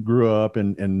Finn grew up,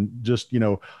 and just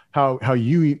how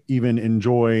you even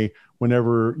enjoy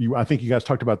whenever I think you guys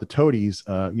talked about the Toadies,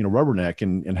 Rubberneck,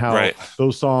 and how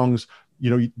those songs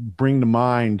you bring to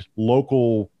mind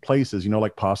local places,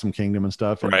 like Possum Kingdom and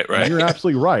stuff. And, and you're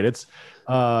absolutely right. It's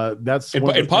that's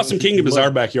and Possum Kingdom is our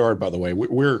backyard, by the way.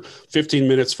 We're 15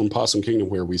 minutes from Possum Kingdom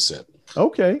where we sit.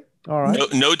 Okay. All right.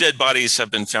 No dead bodies have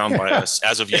been found by us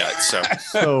as of yet.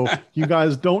 So you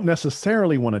guys don't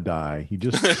necessarily want to die. You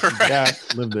just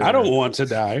live there. I don't want to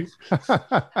die.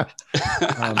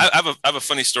 I have a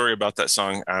funny story about that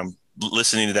song.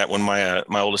 Listening to that when my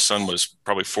oldest son was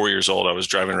probably 4 years old. I was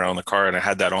driving around in the car and I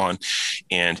had that on.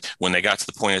 And when they got to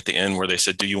the point at the end where they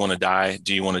said, "Do you want to die?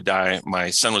 Do you want to die?" My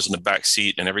son was in the back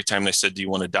seat, and every time they said, "Do you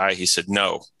want to die?" he said,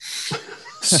 "No."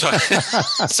 So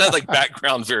it sounded like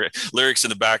background lyrics in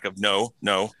the back of no,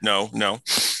 no, no, no.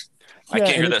 I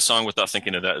can't hear that song without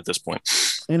thinking of that at this point.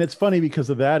 And it's funny because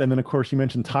of that. And then, of course, you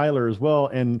mentioned Tyler as well.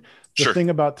 And the thing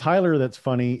about Tyler that's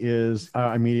funny is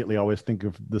I immediately always think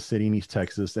of the city in East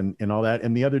Texas and all that.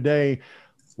 And the other day,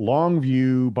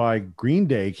 Longview by Green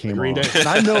Day came on. And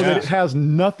I know that it has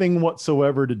nothing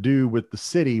whatsoever to do with the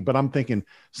city, but I'm thinking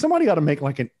somebody ought to make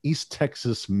like an East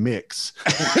Texas mix.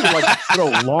 Like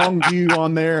throw Longview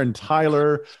on there and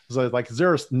Tyler. So like, is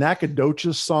there a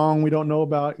Nacogdoches song we don't know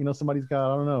about? Somebody's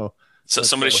got, I don't know. So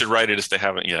somebody should write it if they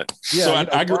haven't yet. Yeah, so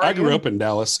I grew up in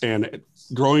Dallas, and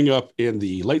growing up in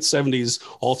the late 70s,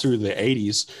 all through the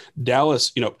 80s,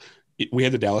 Dallas, we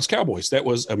had the Dallas Cowboys. That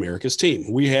was America's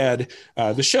team. We had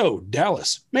the show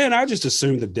Dallas. Man, I just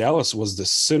assumed that Dallas was the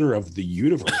center of the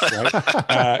universe,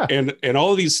 right? And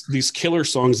all of these killer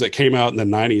songs that came out in the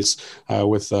 90s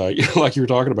with like you were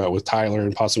talking about with Tyler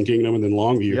and Possum Kingdom and then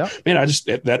Longview. Yep. Man, I just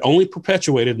that only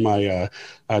perpetuated my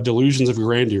delusions of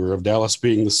grandeur of Dallas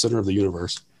being the center of the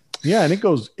universe. Yeah, and it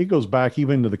goes back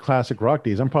even to the classic rock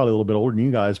days. I'm probably a little bit older than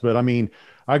you guys, but I mean,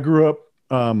 I grew up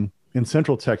in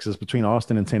Central Texas between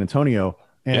Austin and San Antonio,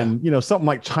 and something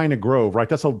like China Grove, right?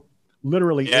 That's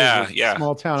literally a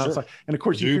small town outside. And of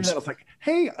course, you hear that, it's like,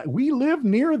 hey, we live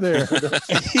near there.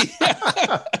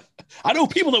 I know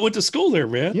people that went to school there,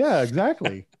 man. Yeah,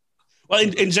 exactly. Well,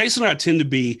 and Jason and I tend to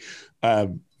be,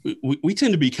 we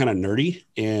tend to be kind of nerdy,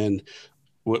 and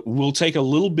we'll take a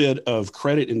little bit of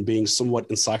credit in being somewhat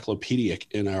encyclopedic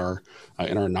in our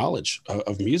knowledge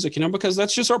of music, because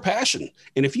that's just our passion.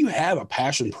 And if you have a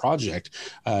passion project,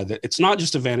 that it's not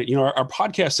just a vanity, our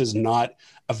podcast is not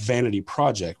a vanity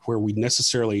project where we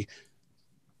necessarily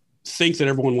think that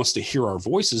everyone wants to hear our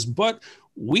voices, but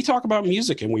we talk about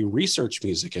music and we research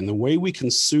music, and the way we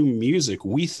consume music,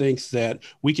 we think that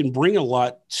we can bring a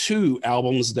lot to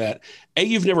albums that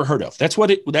you've never heard of. That's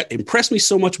that impressed me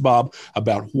so much, Bob,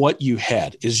 about what you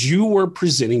had, is you were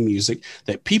presenting music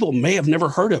that people may have never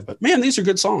heard of, but man, these are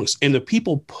good songs. And the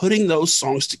people putting those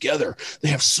songs together, they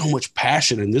have so much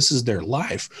passion and this is their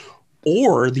life.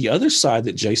 Or the other side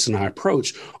that Jason and I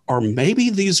approach, or maybe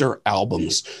these are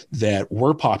albums that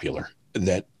were popular,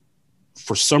 that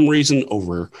for some reason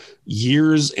over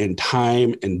years and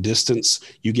time and distance,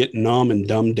 you get numb and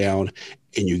dumbed down,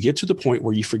 and you get to the point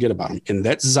where you forget about them. And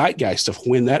that zeitgeist of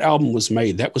when that album was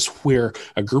made, that was where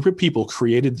a group of people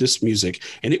created this music,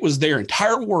 and it was their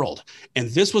entire world. And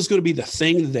this was going to be the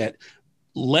thing that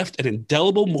left an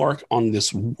indelible mark on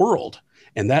this world.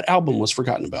 And that album was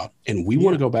forgotten about. And we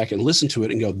want to go back and listen to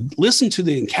it and go, listen to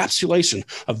the encapsulation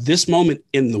of this moment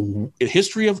in the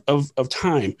history of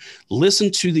time. Listen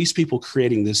to these people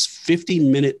creating this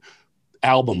 50-minute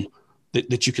album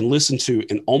that you can listen to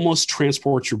and almost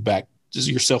transport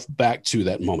yourself back to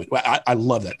that moment. I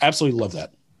love that. Absolutely love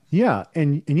that. Yeah.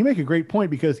 And you make a great point,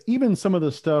 because even some of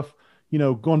the stuff,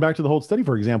 going back to the Hold Steady,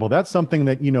 for example, that's something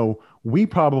that, we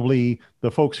probably, the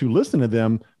folks who listen to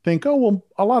them, think, oh, well,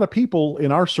 a lot of people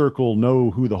in our circle know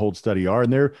who the Hold Steady are,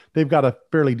 and they've got a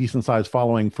fairly decent sized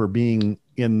following for being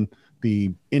in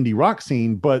the indie rock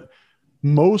scene, but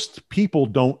most people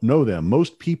don't know them.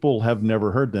 Most people have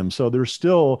never heard them. So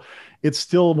it's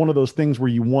still one of those things where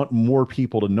you want more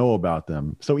people to know about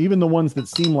them. So even the ones that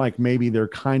seem like maybe they're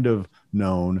kind of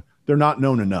known, they're not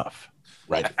known enough.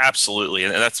 Right. Absolutely.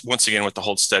 And that's, once again, with the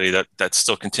Hold Steady, that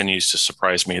still continues to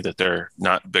surprise me that they're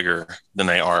not bigger than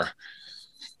they are.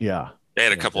 Yeah. They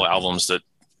had a couple of albums that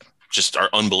just are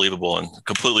unbelievable and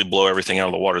completely blow everything out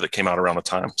of the water that came out around the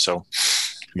time. So,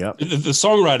 yeah. The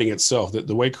songwriting itself,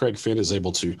 the way Craig Finn is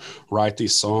able to write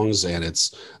these songs, and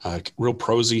it's real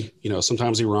prosy.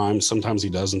 Sometimes he rhymes, sometimes he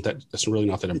doesn't. That's really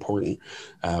not that important.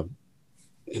 That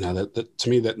to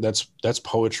me, that's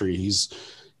poetry.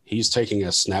 He's taking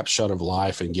a snapshot of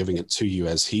life and giving it to you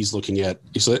as he's looking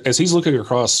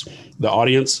across the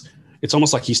audience. It's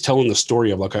almost like he's telling the story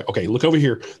of like, okay, look over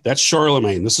here. That's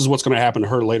Charlemagne. This is what's going to happen to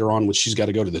her later on when she's got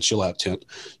to go to the chill out tent,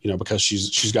 because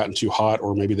she's gotten too hot,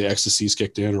 or maybe the ecstasy's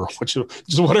kicked in, or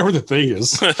just whatever the thing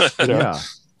is.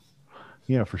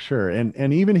 Yeah, for sure.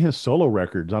 And even his solo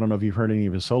records, I don't know if you've heard any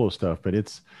of his solo stuff, but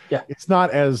it's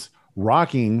not as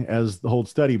rocking as the Hold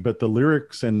Steady, but the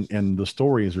lyrics and the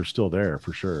stories are still there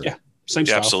for sure. Yeah. Same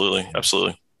style.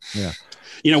 Absolutely. Yeah.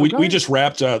 We just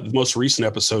wrapped the most recent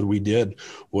episode we did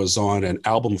was on an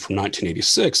album from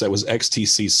 1986 that was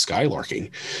XTC's Skylarking.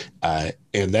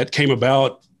 And that came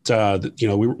about,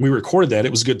 we recorded that.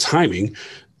 It was good timing,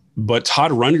 but Todd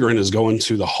Rundgren is going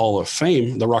to the Hall of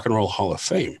Fame, the Rock and Roll Hall of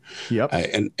Fame. Yep.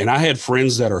 And I had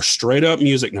friends that are straight up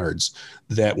music nerds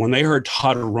that when they heard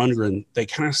Todd Rundgren, they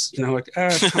kind of, I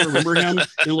kind of remember him a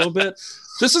little bit.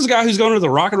 This is a guy who's going to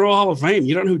the Rock and Roll Hall of Fame.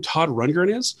 You don't know who Todd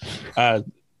Rundgren is?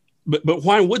 But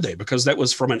why would they? Because that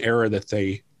was from an era that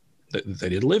they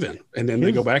didn't live in. And then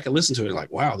they go back and listen to it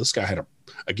like, wow, this guy had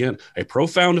a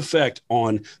profound effect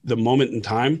on the moment in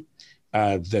time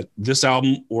that this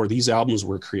album or these albums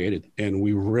were created. And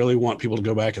we really want people to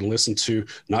go back and listen to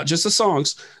not just the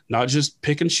songs, not just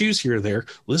pick and choose here or there,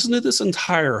 listen to this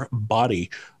entire body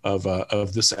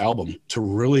of this album to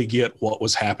really get what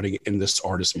was happening in this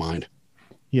artist's mind.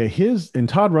 Yeah. And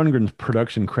Todd Rundgren's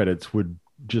production credits would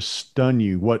just stun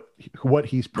you what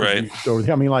he's produced over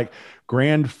there. I mean, like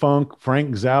Grand Funk,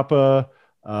 Frank Zappa,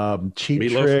 Cheap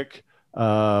Meatloaf. Trick,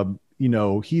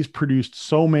 he's produced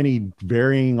so many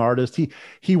varying artists.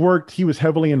 He was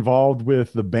heavily involved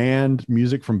with the band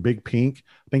music from Big Pink.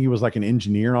 I think he was like an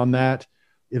engineer on that.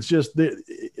 It's just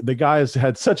the guy has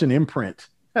had such an imprint,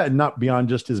 not beyond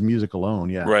just his music alone.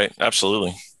 Yeah. Right.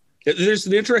 Absolutely. There's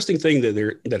an interesting thing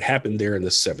that happened there in the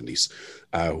 70s,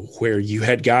 where you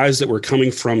had guys that were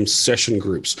coming from session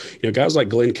groups, guys like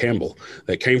Glenn Campbell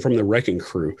that came from the Wrecking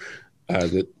Crew.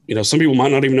 Some people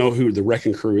might not even know who the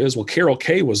Wrecking Crew is. Well, Carol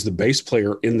Kay was the bass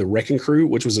player in the Wrecking Crew,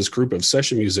 which was this group of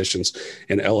session musicians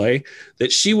in LA,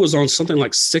 that she was on something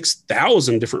like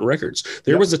 6,000 different records.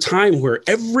 There was a time where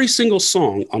every single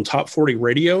song on Top 40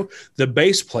 radio, the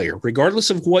bass player, regardless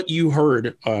of what you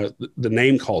heard, the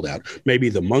name called out, maybe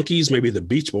the Monkees, maybe the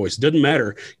Beach Boys, didn't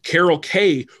matter. Carol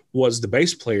Kay was the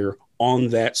bass player on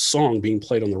that song being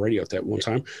played on the radio at that one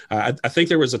time. I think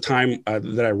there was a time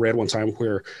that I read one time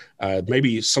where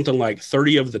maybe something like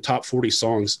 30 of the top 40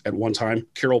 songs at one time,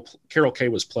 Carol Kay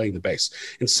was playing the bass.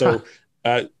 And so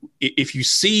if you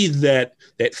see that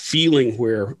feeling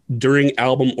where during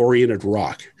album-oriented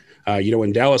rock,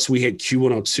 in Dallas we had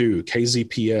Q102,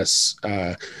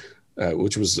 KZPS,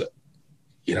 which was,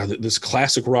 this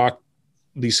classic rock,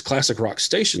 these classic rock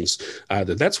stations,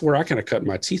 that's where I kind of cut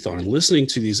my teeth on, and listening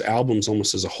to these albums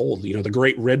almost as a whole. The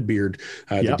great Redbeard,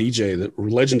 the DJ, the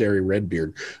legendary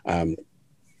Redbeard.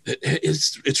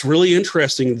 It's really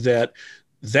interesting that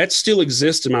still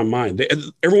exists in my mind.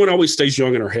 Everyone always stays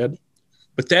young in our head,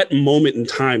 but that moment in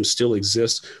time still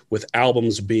exists, with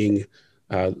albums being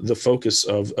the focus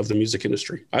of the music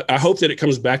industry. I hope that it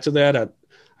comes back to that.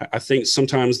 I think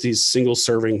sometimes these single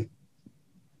serving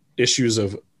issues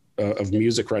of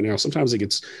music right now, sometimes it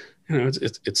gets,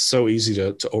 it's so easy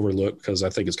to overlook, because I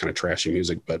think it's kind of trashy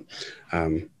music. But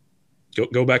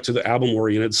go back to the album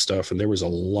oriented stuff, and there was a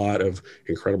lot of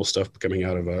incredible stuff coming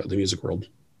out of the music world.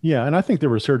 Yeah, and I think the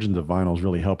resurgence of vinyl is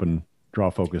really helping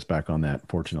draw focus back on that,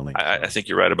 fortunately. I think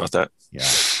you're right about that. Yeah,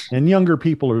 and younger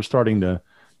people are starting to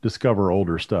discover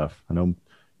older stuff. I know,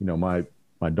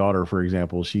 my daughter, for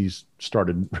example, she's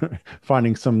started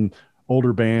finding some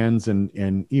older bands,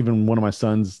 and even one of my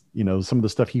sons, some of the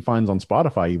stuff he finds on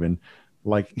Spotify, even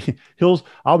like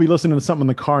I'll be listening to something in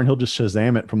the car and he'll just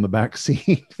Shazam it from the back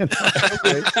seat. And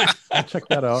okay, I'll check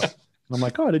that out. And I'm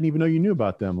like, oh, I didn't even know you knew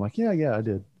about them. Like, yeah, I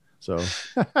did. So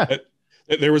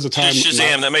there was a time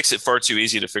Shazam, that makes it far too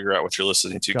easy to figure out what you're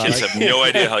listening to. Kids have no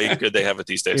idea how good they have it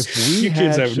these days.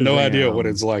 Kids have no idea what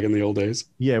it's like in the old days.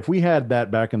 Yeah, if we had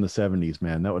that back in the 70s,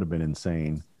 man, that would have been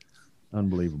insane.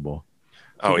 Unbelievable.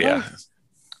 So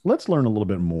let's learn a little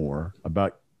bit more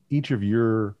about each of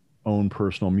your own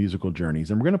personal musical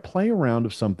journeys. And we're going to play a round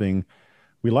of something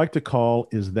we like to call,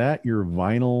 Is That Your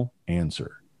Vinyl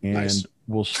Answer? And nice.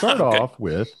 We'll start off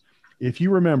with, if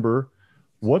you remember,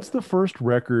 what's the first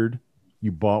record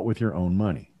you bought with your own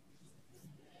money?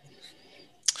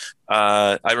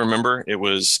 I remember it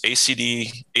was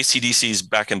AC/DC's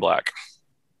Back in Black.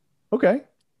 Okay.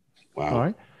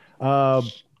 Wow. All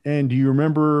right. And do you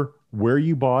remember where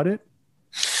you bought it?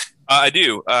 I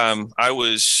do. I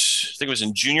think it was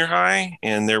in junior high,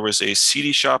 and there was a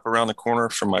CD shop around the corner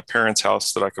from my parents'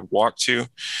 house that I could walk to.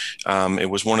 It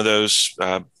was one of those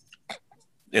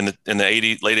in the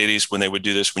late 80s when they would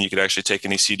do this, when you could actually take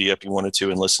any CD up you wanted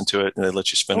to and listen to it, and they'd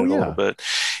let you spin it a little bit.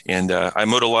 And I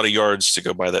mowed a lot of yards to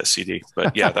go buy that CD.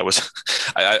 But yeah, that was,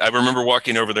 I remember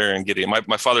walking over there and getting it.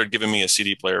 My father had given me a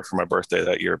CD player for my birthday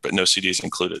that year, but no CDs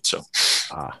included. So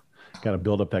got to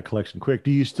build up that collection quick. Do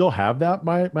you still have that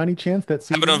by any chance? That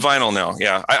CD? I have it on vinyl now.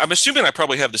 Yeah. I'm assuming I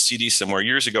probably have the CD somewhere.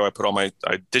 Years ago, I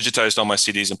digitized all my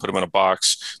CDs and put them in a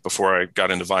box before I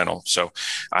got into vinyl. So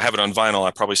I have it on vinyl.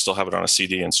 I probably still have it on a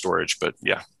CD in storage, but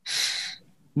yeah.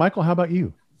 Michael, how about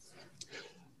you?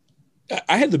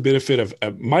 I had the benefit of,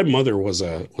 my mother was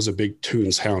a big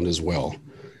tunes hound as well.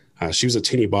 She was a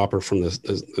teeny bopper from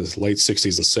the late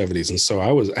 60s and 70s. And so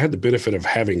I had the benefit of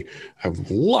having a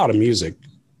lot of music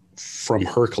from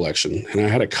her collection. And I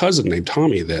had a cousin named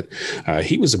Tommy that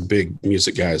he was a big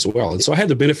music guy as well. And so I had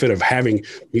the benefit of having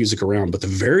music around. But the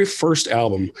very first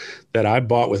album that I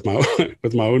bought with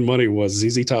my own money was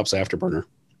ZZ Top's Afterburner.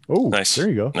 Oh, nice. There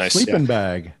you go. Nice. Sleeping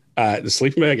Bag. The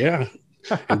Sleeping Bag, yeah.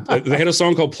 And they had a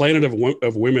song called Planet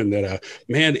of Women that,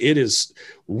 man, it is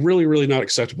really, really not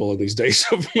acceptable in these days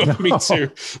of Me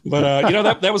Too.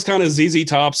 But, that was kind of ZZ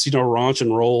Top's, raunch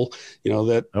and roll,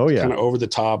 that kind of over the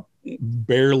top,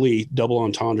 barely double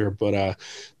entendre. But,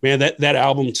 man, that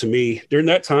album to me, during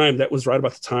that time, that was right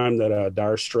about the time that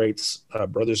Dire Straits'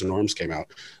 Brothers in Arms came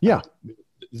out. Yeah.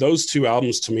 Those two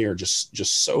albums to me are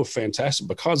just so fantastic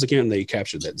because, again, they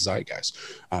captured that zeitgeist.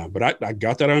 But I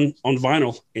got that on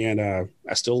vinyl, and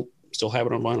I still have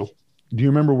it on vinyl. Do you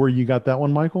remember where you got that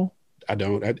one, Michael? I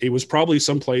don't. It was probably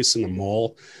someplace in the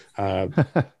mall, at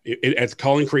the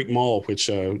Calling Creek Mall, which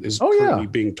is currently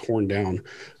being torn down.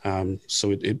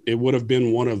 So it would have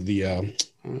been one of the.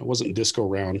 It wasn't Disco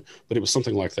Round, but it was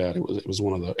something like that. It was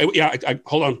one of the. I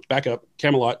hold on, back up.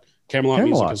 Camelot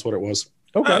Music is what it was.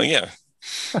 Okay. Oh, yeah.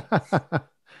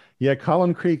 Yeah,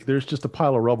 Collin Creek. There's just a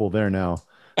pile of rubble there now.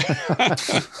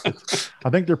 I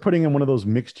think they're putting in one of those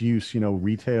mixed use,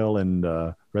 retail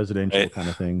and residential kind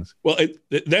of things. Well,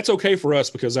 that's okay for us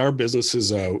because our business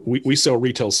is we sell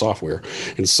retail software,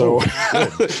 and so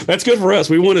that's good for us.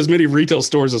 We want as many retail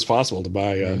stores as possible to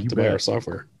buy buy our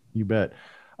software. You bet.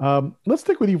 Let's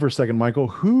stick with you for a second, Michael.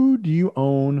 Who do you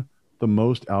own the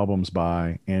most albums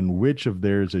by, and which of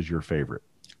theirs is your favorite?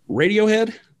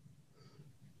 Radiohead.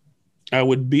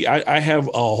 I have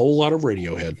a whole lot of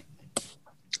Radiohead.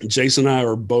 Jason and I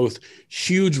are both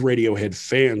huge Radiohead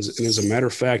fans, and as a matter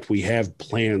of fact, we have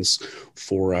plans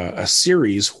for a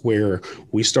series where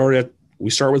we start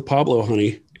with Pablo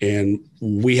Honey, and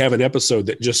we have an episode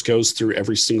that just goes through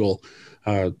every single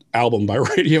album by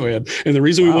Radiohead. And the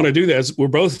reason we want to do that is we're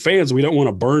both fans. We don't want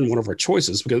to burn one of our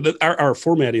choices because our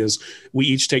format is we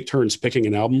each take turns picking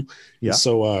an album. Yeah.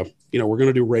 So, we're going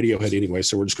to do Radiohead anyway,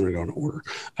 so we're just going to go in order.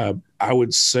 I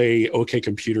would say OK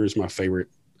Computer is my favorite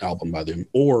album by them,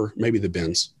 or maybe the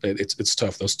Bends. It's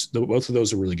tough. Both of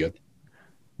those are really good.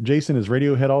 Jason, is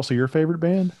Radiohead also your favorite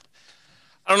band?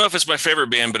 I don't know if it's my favorite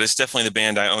band, but it's definitely the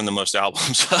band I own the most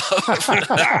albums of.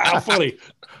 How funny.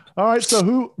 All right,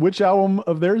 so which album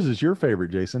of theirs is your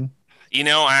favorite, Jason?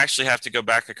 I actually have to go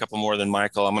back a couple more than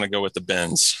Michael. I'm going to go with the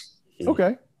Bends.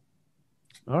 Okay.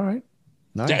 All right.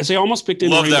 Nice. They almost picked in.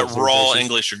 Love that raw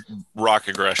English rock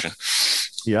aggression.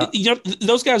 Yeah.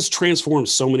 Those guys transformed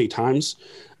so many times.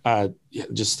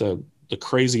 Just the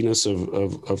craziness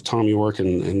of Tom York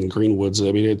and the Greenwoods.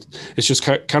 I mean, it's just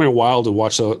kind of wild to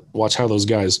watch how those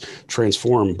guys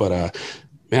transform. But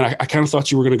man, I kind of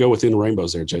thought you were going to go within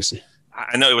Rainbows there, Jason.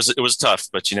 I know it was tough,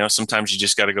 but sometimes you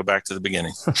just got to go back to the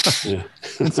beginning. Yeah.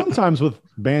 And sometimes with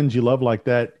bands you love like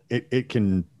that, it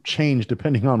can change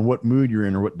depending on what mood you're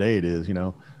in or what day it is.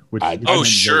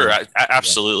 Sure,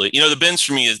 absolutely. The Bends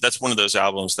for me that's one of those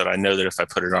albums that I know that if I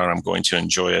put it on, I'm going to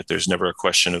enjoy it. There's never a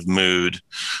question of mood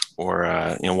or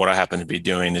what I happen to be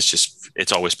doing.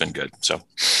 It's always been good. So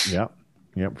yeah,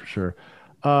 for sure.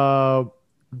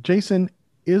 Jason,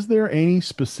 is there any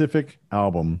specific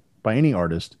album by any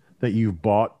artist that you've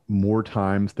bought more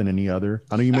times than any other?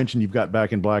 I know you mentioned you've got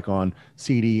Back in Black on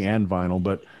CD and vinyl,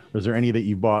 but is there any that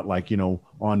you bought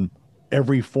on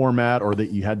every format or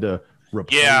that you had to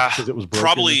replace because it was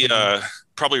broken?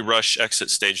 Probably Rush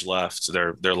Exit Stage Left,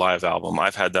 their live album.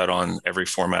 I've had that on every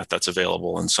format that's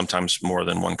available, and sometimes more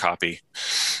than one copy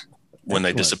when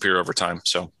they disappear over time.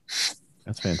 So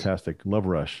that's fantastic. Love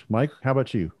Rush. Mike, how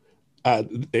about you?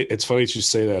 It's funny that you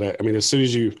say that. I mean, as soon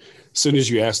as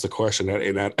you asked the question,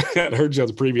 and I heard you on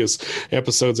the previous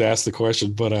episodes ask the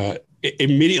question, but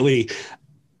immediately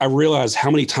I realized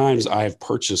how many times I have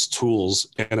purchased Tool's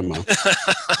Enema.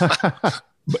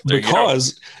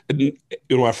 Because when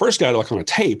I first got it on a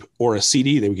tape or a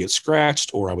CD, they would get scratched,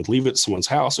 or I would leave it at someone's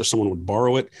house, or someone would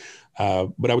borrow it.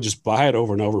 But I would just buy it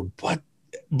over and over. But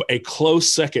a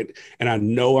close second, and I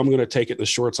know I'm going to take it in the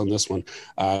shorts on this one,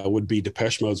 would be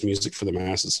Depeche Mode's Music for the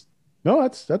Masses. No,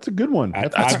 that's a good one.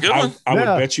 That's a good one. I would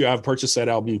bet you I've purchased that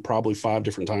album probably 5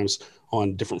 different times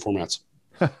on different formats.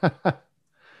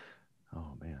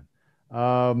 Oh,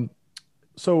 man.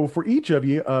 So for each of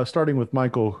you, starting with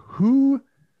Michael, who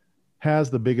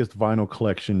has the biggest vinyl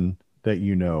collection that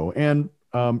you know? And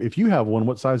if you have one,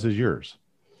 what size is yours?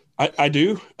 I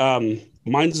do.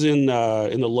 Mine's in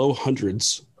the low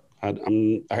hundreds.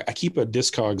 I keep a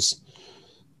Discogs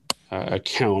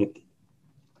account.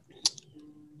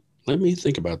 Let me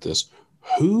think about this.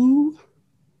 Who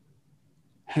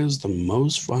has the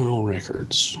most vinyl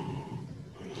records?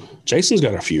 Jason's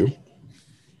got a few.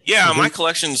 Yeah, my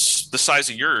collection's the size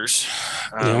of yours.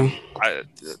 I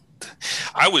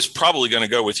was probably going to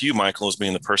go with you, Michael, as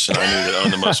being the person I knew that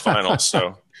owned the most vinyl.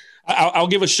 So I'll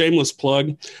give a shameless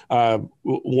plug.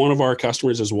 One of our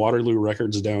customers is Waterloo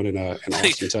Records down in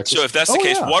Austin, Texas. So if that's the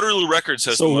case, Waterloo Records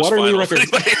has the most Waterloo vinyl.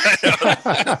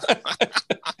 Records.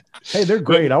 Hey, they're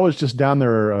great. I was just down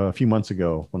there a few months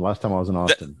ago when last time I was in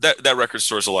Austin. That record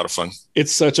store is a lot of fun.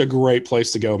 It's such a great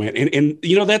place to go, man. And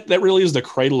that really is the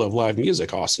cradle of live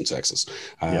music, Austin, Texas.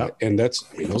 And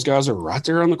those guys are right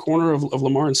there on the corner of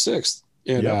Lamar and 6th.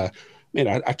 And man,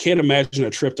 I can't imagine a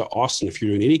trip to Austin if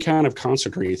you're doing any kind of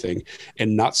concert or anything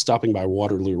and not stopping by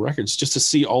Waterloo Records just to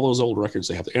see all those old records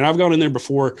they have. And I've gone in there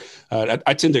before.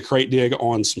 I tend to crate dig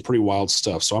on some pretty wild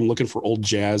stuff. So I'm looking for old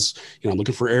jazz. I'm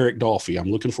looking for Eric Dolphy.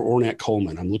 I'm looking for Ornette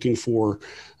Coleman. I'm looking for,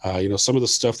 some of the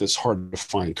stuff that's hard to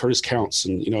find, Curtis Counts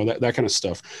and, that kind of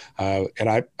stuff. And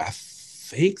I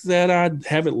think that I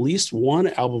have at least one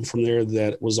album from there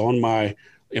that was on my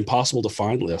impossible to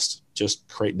find list, just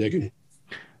crate digging.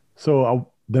 So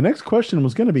the next question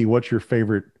was going to be, what's your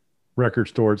favorite record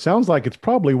store? It sounds like it's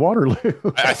probably Waterloo.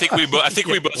 I think we both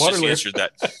just Waterloo. answered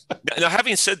that. Now,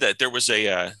 having said that, there was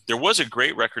a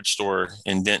great record store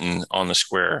in Denton on the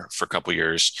square for a couple of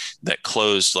years that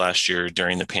closed last year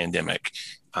during the pandemic.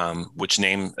 Which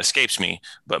name escapes me,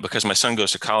 but because my son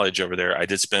goes to college over there,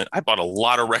 I bought a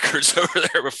lot of records over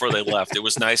there before they left. It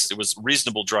was nice. It was a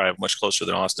reasonable drive, much closer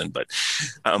than Austin, but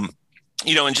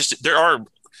and just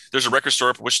there's a record store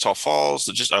up in Wichita Falls,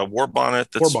 just a War Bonnet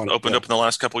that's opened up in the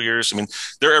last couple of years. I mean,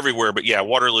 they're everywhere, but yeah,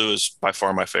 Waterloo is by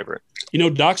far my favorite.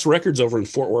 Doc's Records over in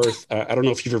Fort Worth. I don't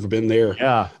know if you've ever been there.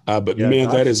 Yeah. But man,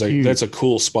 that's that's a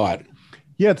cool spot.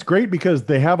 Yeah, it's great because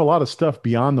they have a lot of stuff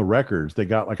beyond the records. They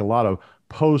got like a lot of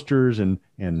posters and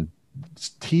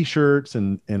T-shirts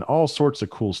and all sorts of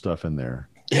cool stuff in there.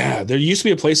 Yeah, there used to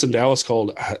be a place in Dallas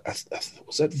called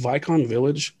was that Vicon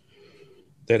Village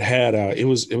that had it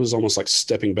was almost like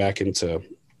stepping back into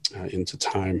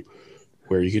time,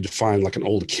 where you could find like an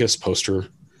old Kiss poster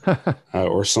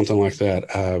or something like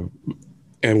that.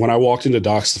 And when I walked into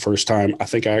Doc's the first time, I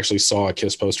think I actually saw a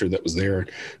Kiss poster that was there. It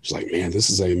was like, man, this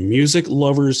is a music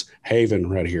lover's haven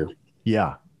right here.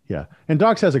 Yeah. Yeah. And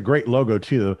Doc's has a great logo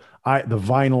too. The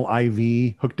vinyl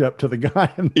IV hooked up to the guy.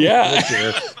 Yeah.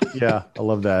 Yeah. I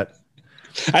love that.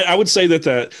 I would say that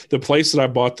the place that I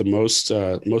bought the most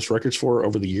records for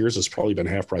over the years has probably been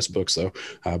Half Price Books, though.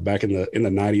 Back in the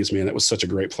 90s, man, that was such a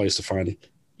great place to find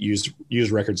used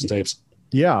records and tapes.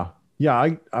 Yeah.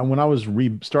 Yeah. I when I was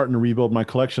starting to rebuild my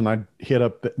collection, I'd hit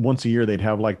up once a year. They'd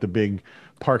have like the big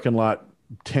parking lot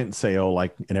tent sale,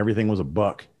 and everything was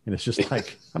 $1. And it's just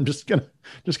like, I'm just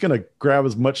gonna grab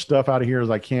as much stuff out of here as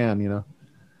I can,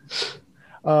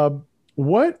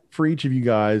 What for each of you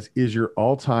guys is your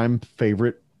all-time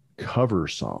favorite cover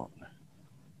song?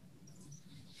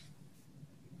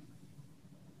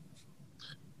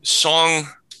 Song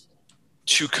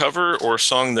to cover or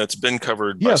song that's been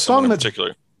covered by someone in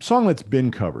particular? Song that's been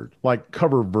covered, like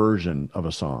cover version of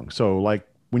a song. So like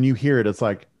when you hear it, it's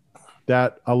like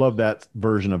that. I love that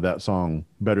version of that song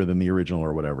better than the original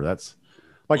or whatever. That's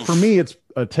like, for me, it's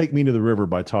Take Me to the River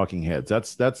by Talking Heads.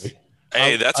 That's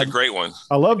a great one.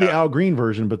 I love the Al Green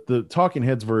version, but the Talking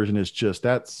Heads version is just,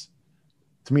 to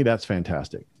me, that's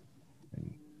fantastic.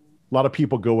 A lot of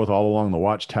people go with All Along the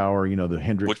Watchtower, the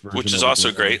Hendrix version. Which is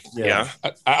also great. Yeah.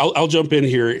 I'll jump in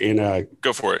here and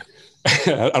go for it.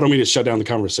 I don't mean to shut down the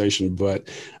conversation, but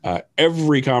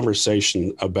every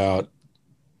conversation about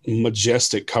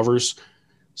majestic covers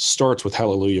starts with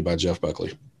Hallelujah by Jeff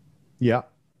Buckley. Yeah.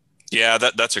 Yeah,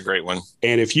 that's a great one.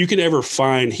 And if you can ever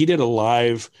find,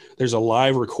 there's a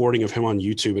live recording of him on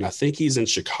YouTube, and I think he's in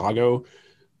Chicago,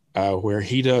 where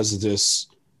he does this.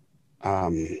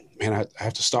 Man, I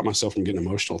have to stop myself from getting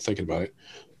emotional thinking about it,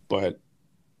 but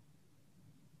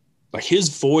like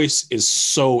his voice is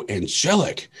so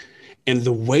angelic, and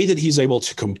the way that he's able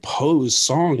to compose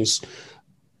songs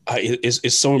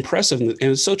is so impressive. And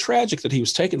it's so tragic that he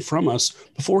was taken from us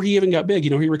before he even got big.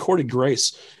 He recorded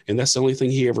Grace, and that's the only thing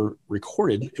he ever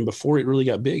recorded. And before it really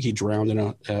got big, he drowned in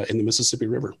the Mississippi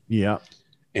River. Yeah.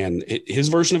 And his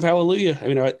version of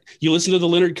Hallelujah, you listen to the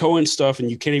Leonard Cohen stuff and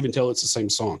you can't even tell it's the same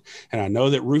song. And I know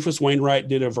that Rufus Wainwright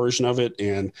did a version of it,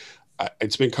 and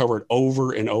it's been covered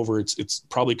over and over. It's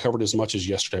probably covered as much as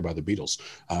Yesterday by the Beatles.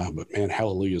 But man,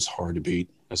 Hallelujah is hard to beat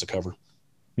as a cover.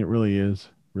 It really is.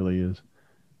 Really is.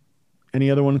 Any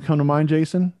other one come to mind,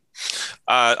 Jason?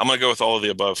 I'm going to go with all of the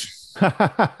above.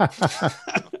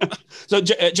 So,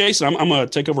 Jason, I'm going to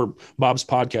take over Bob's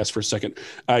podcast for a second.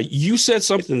 You said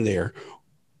something there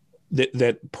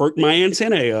that perked my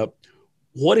antennae up.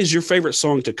 What is your favorite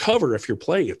song to cover if you're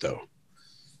playing it, though?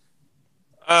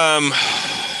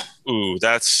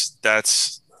 That's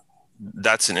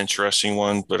an interesting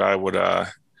one, but I would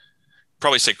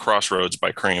probably say Crossroads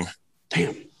by Cream.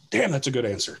 Damn, that's a good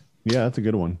answer. Yeah, that's a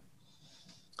good one.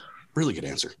 Really good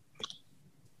answer.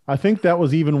 I think that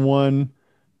was even one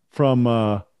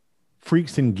from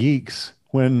Freaks and Geeks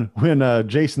when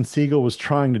Jason Segel was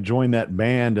trying to join that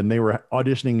band and they were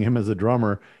auditioning him as a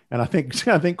drummer. And I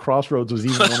think Crossroads was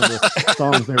even one of the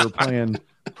songs they were playing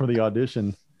for the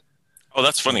audition. Oh,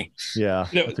 that's funny. Yeah.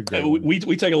 That's a great one. We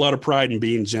take a lot of pride in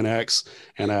being Gen X,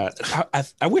 and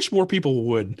I wish more people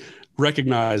would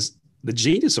recognize the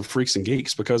genius of Freaks and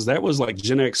Geeks, because that was like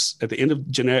Gen X at the end of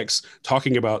Gen X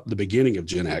talking about the beginning of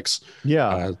Gen X.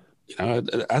 Yeah.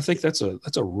 I think that's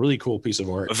a really cool piece of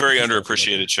art. A very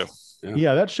underappreciated show.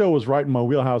 Yeah, that show was right in my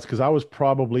wheelhouse because I was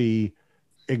probably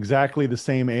exactly the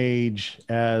same age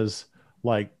as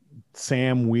like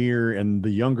Sam Weir and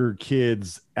the younger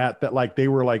kids at that, like they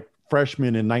were like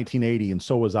freshmen in 1980, and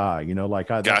so was I.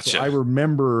 Gotcha. I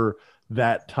remember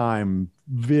that time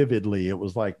vividly. It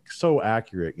was like so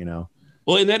accurate.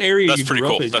 Well, in that area, that's pretty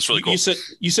cool. That's really cool.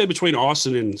 You said between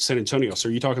Austin and San Antonio. So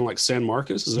are you talking like San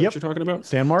Marcos? Is that what you're talking about?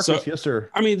 San Marcos, yes,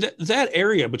 sir. I mean, that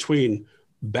area between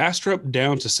Bastrop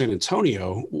down to San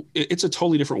Antonio, it's a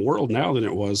totally different world now than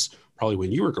it was probably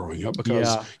when you were growing up,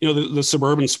 because the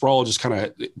suburban sprawl just kind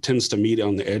of tends to meet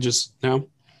on the edges now.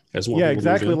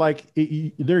 Exactly. Like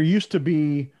there used to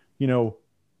be,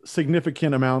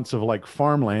 significant amounts of like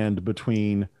farmland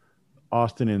between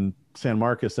Austin and San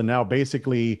Marcos, and now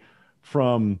basically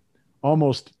from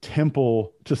almost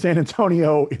Temple to San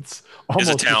Antonio, it's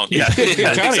almost a town. Yeah,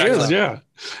 it kind of is. Yeah,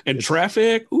 and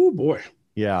traffic. Oh boy.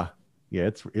 Yeah.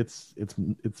 It's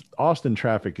Austin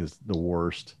traffic is the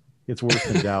worst. It's worse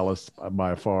than Dallas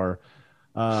by far.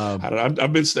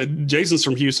 I've been. Jason's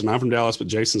from Houston. I'm from Dallas, but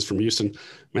Jason's from Houston.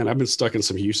 Man, I've been stuck in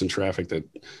some Houston traffic that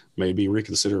maybe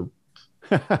reconsider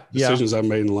decisions I've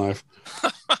made in life.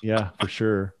 Yeah, for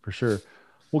sure.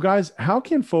 Well, guys, how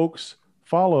can folks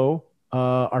follow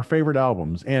our favorite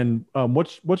albums? And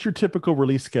what's your typical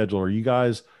release schedule? Are you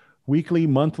guys weekly,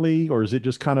 monthly, or is it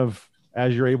just kind of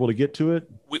as you're able to get to it?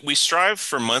 We strive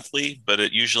for monthly, but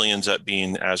it usually ends up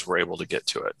being as we're able to get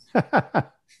to it.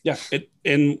 Yeah,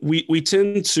 and we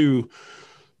tend to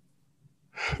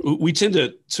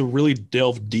really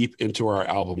delve deep into our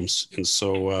albums, and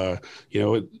so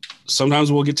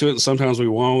sometimes we'll get to it, and sometimes we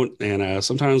won't, and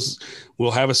sometimes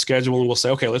we'll have a schedule and we'll say,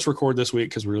 okay, let's record this week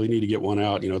because we really need to get one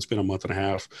out. It's been a month and a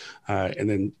half, and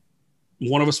then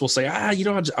one of us will say,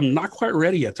 I'm not quite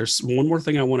ready yet. There's one more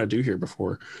thing I want to do here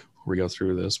before we go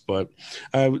through this. But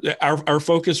our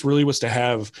focus really was to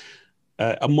have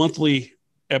a monthly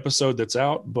episode that's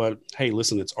out. But hey,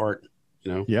 listen, it's art.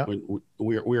 Yeah,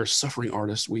 we are suffering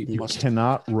artists. You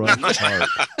cannot rush art.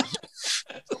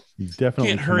 You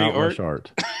definitely cannot rush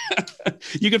art.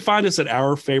 You can find us at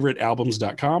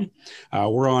ourfavoritealbums.com.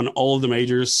 We're on all of the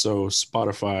majors, so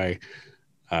Spotify,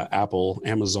 Apple,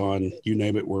 Amazon, you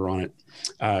name it, we're on it.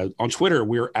 On Twitter,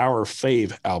 we're Our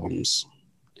Fave Albums,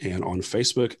 and on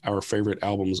Facebook, Our Favorite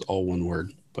Albums, all one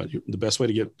word. But the best way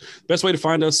to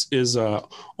find us is on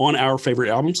Our Favorite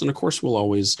Albums, and of course, we'll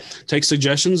always take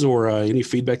suggestions or any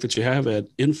feedback that you have at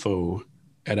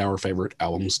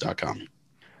info@ourfavoritealbums.com.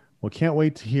 Well, can't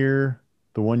wait to hear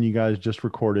the one you guys just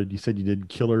recorded. You said you did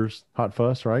Killer's Hot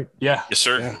Fuss, right? Yeah. Yes,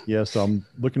 sir. Yeah. So I'm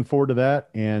looking forward to that,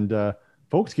 and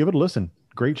folks, give it a listen.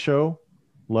 Great show.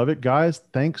 Love it. Guys,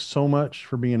 thanks so much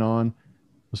for being on. It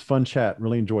was fun chat.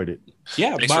 Really enjoyed it.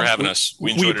 Yeah. Thanks for having us.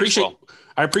 We enjoyed it as well.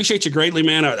 I appreciate you greatly,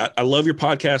 man. I love your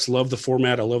podcast. Love the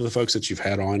format. I love the folks that you've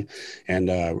had on, and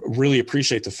really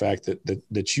appreciate the fact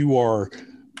that you are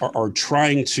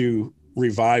trying to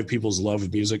revive people's love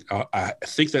of music. I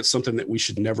think that's something that we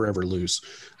should never, ever lose.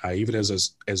 Even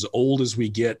as old as we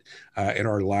get in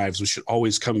our lives, we should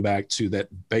always come back to that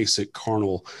basic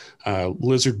carnal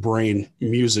lizard brain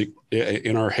music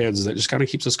in our heads that just kind of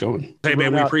keeps us going. Hey,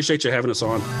 man, we appreciate you having us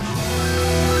on.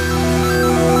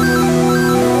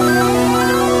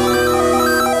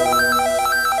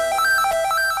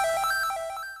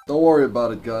 Don't worry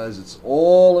about it, guys. It's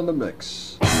all in the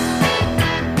mix.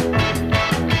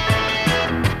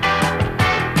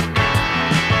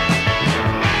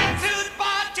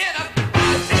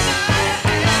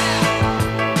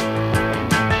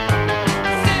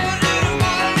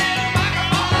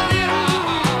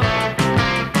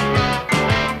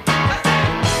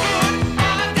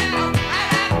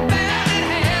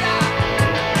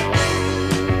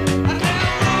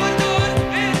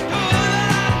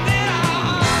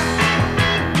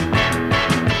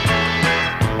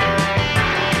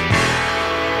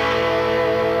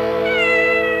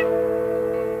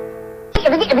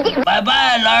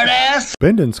 Bye-bye, lardass.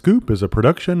 Bend and Scoop is a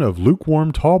production of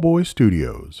Lukewarm Tallboy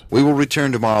Studios. We will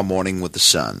return tomorrow morning with the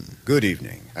sun. Good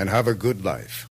evening, and have a good life.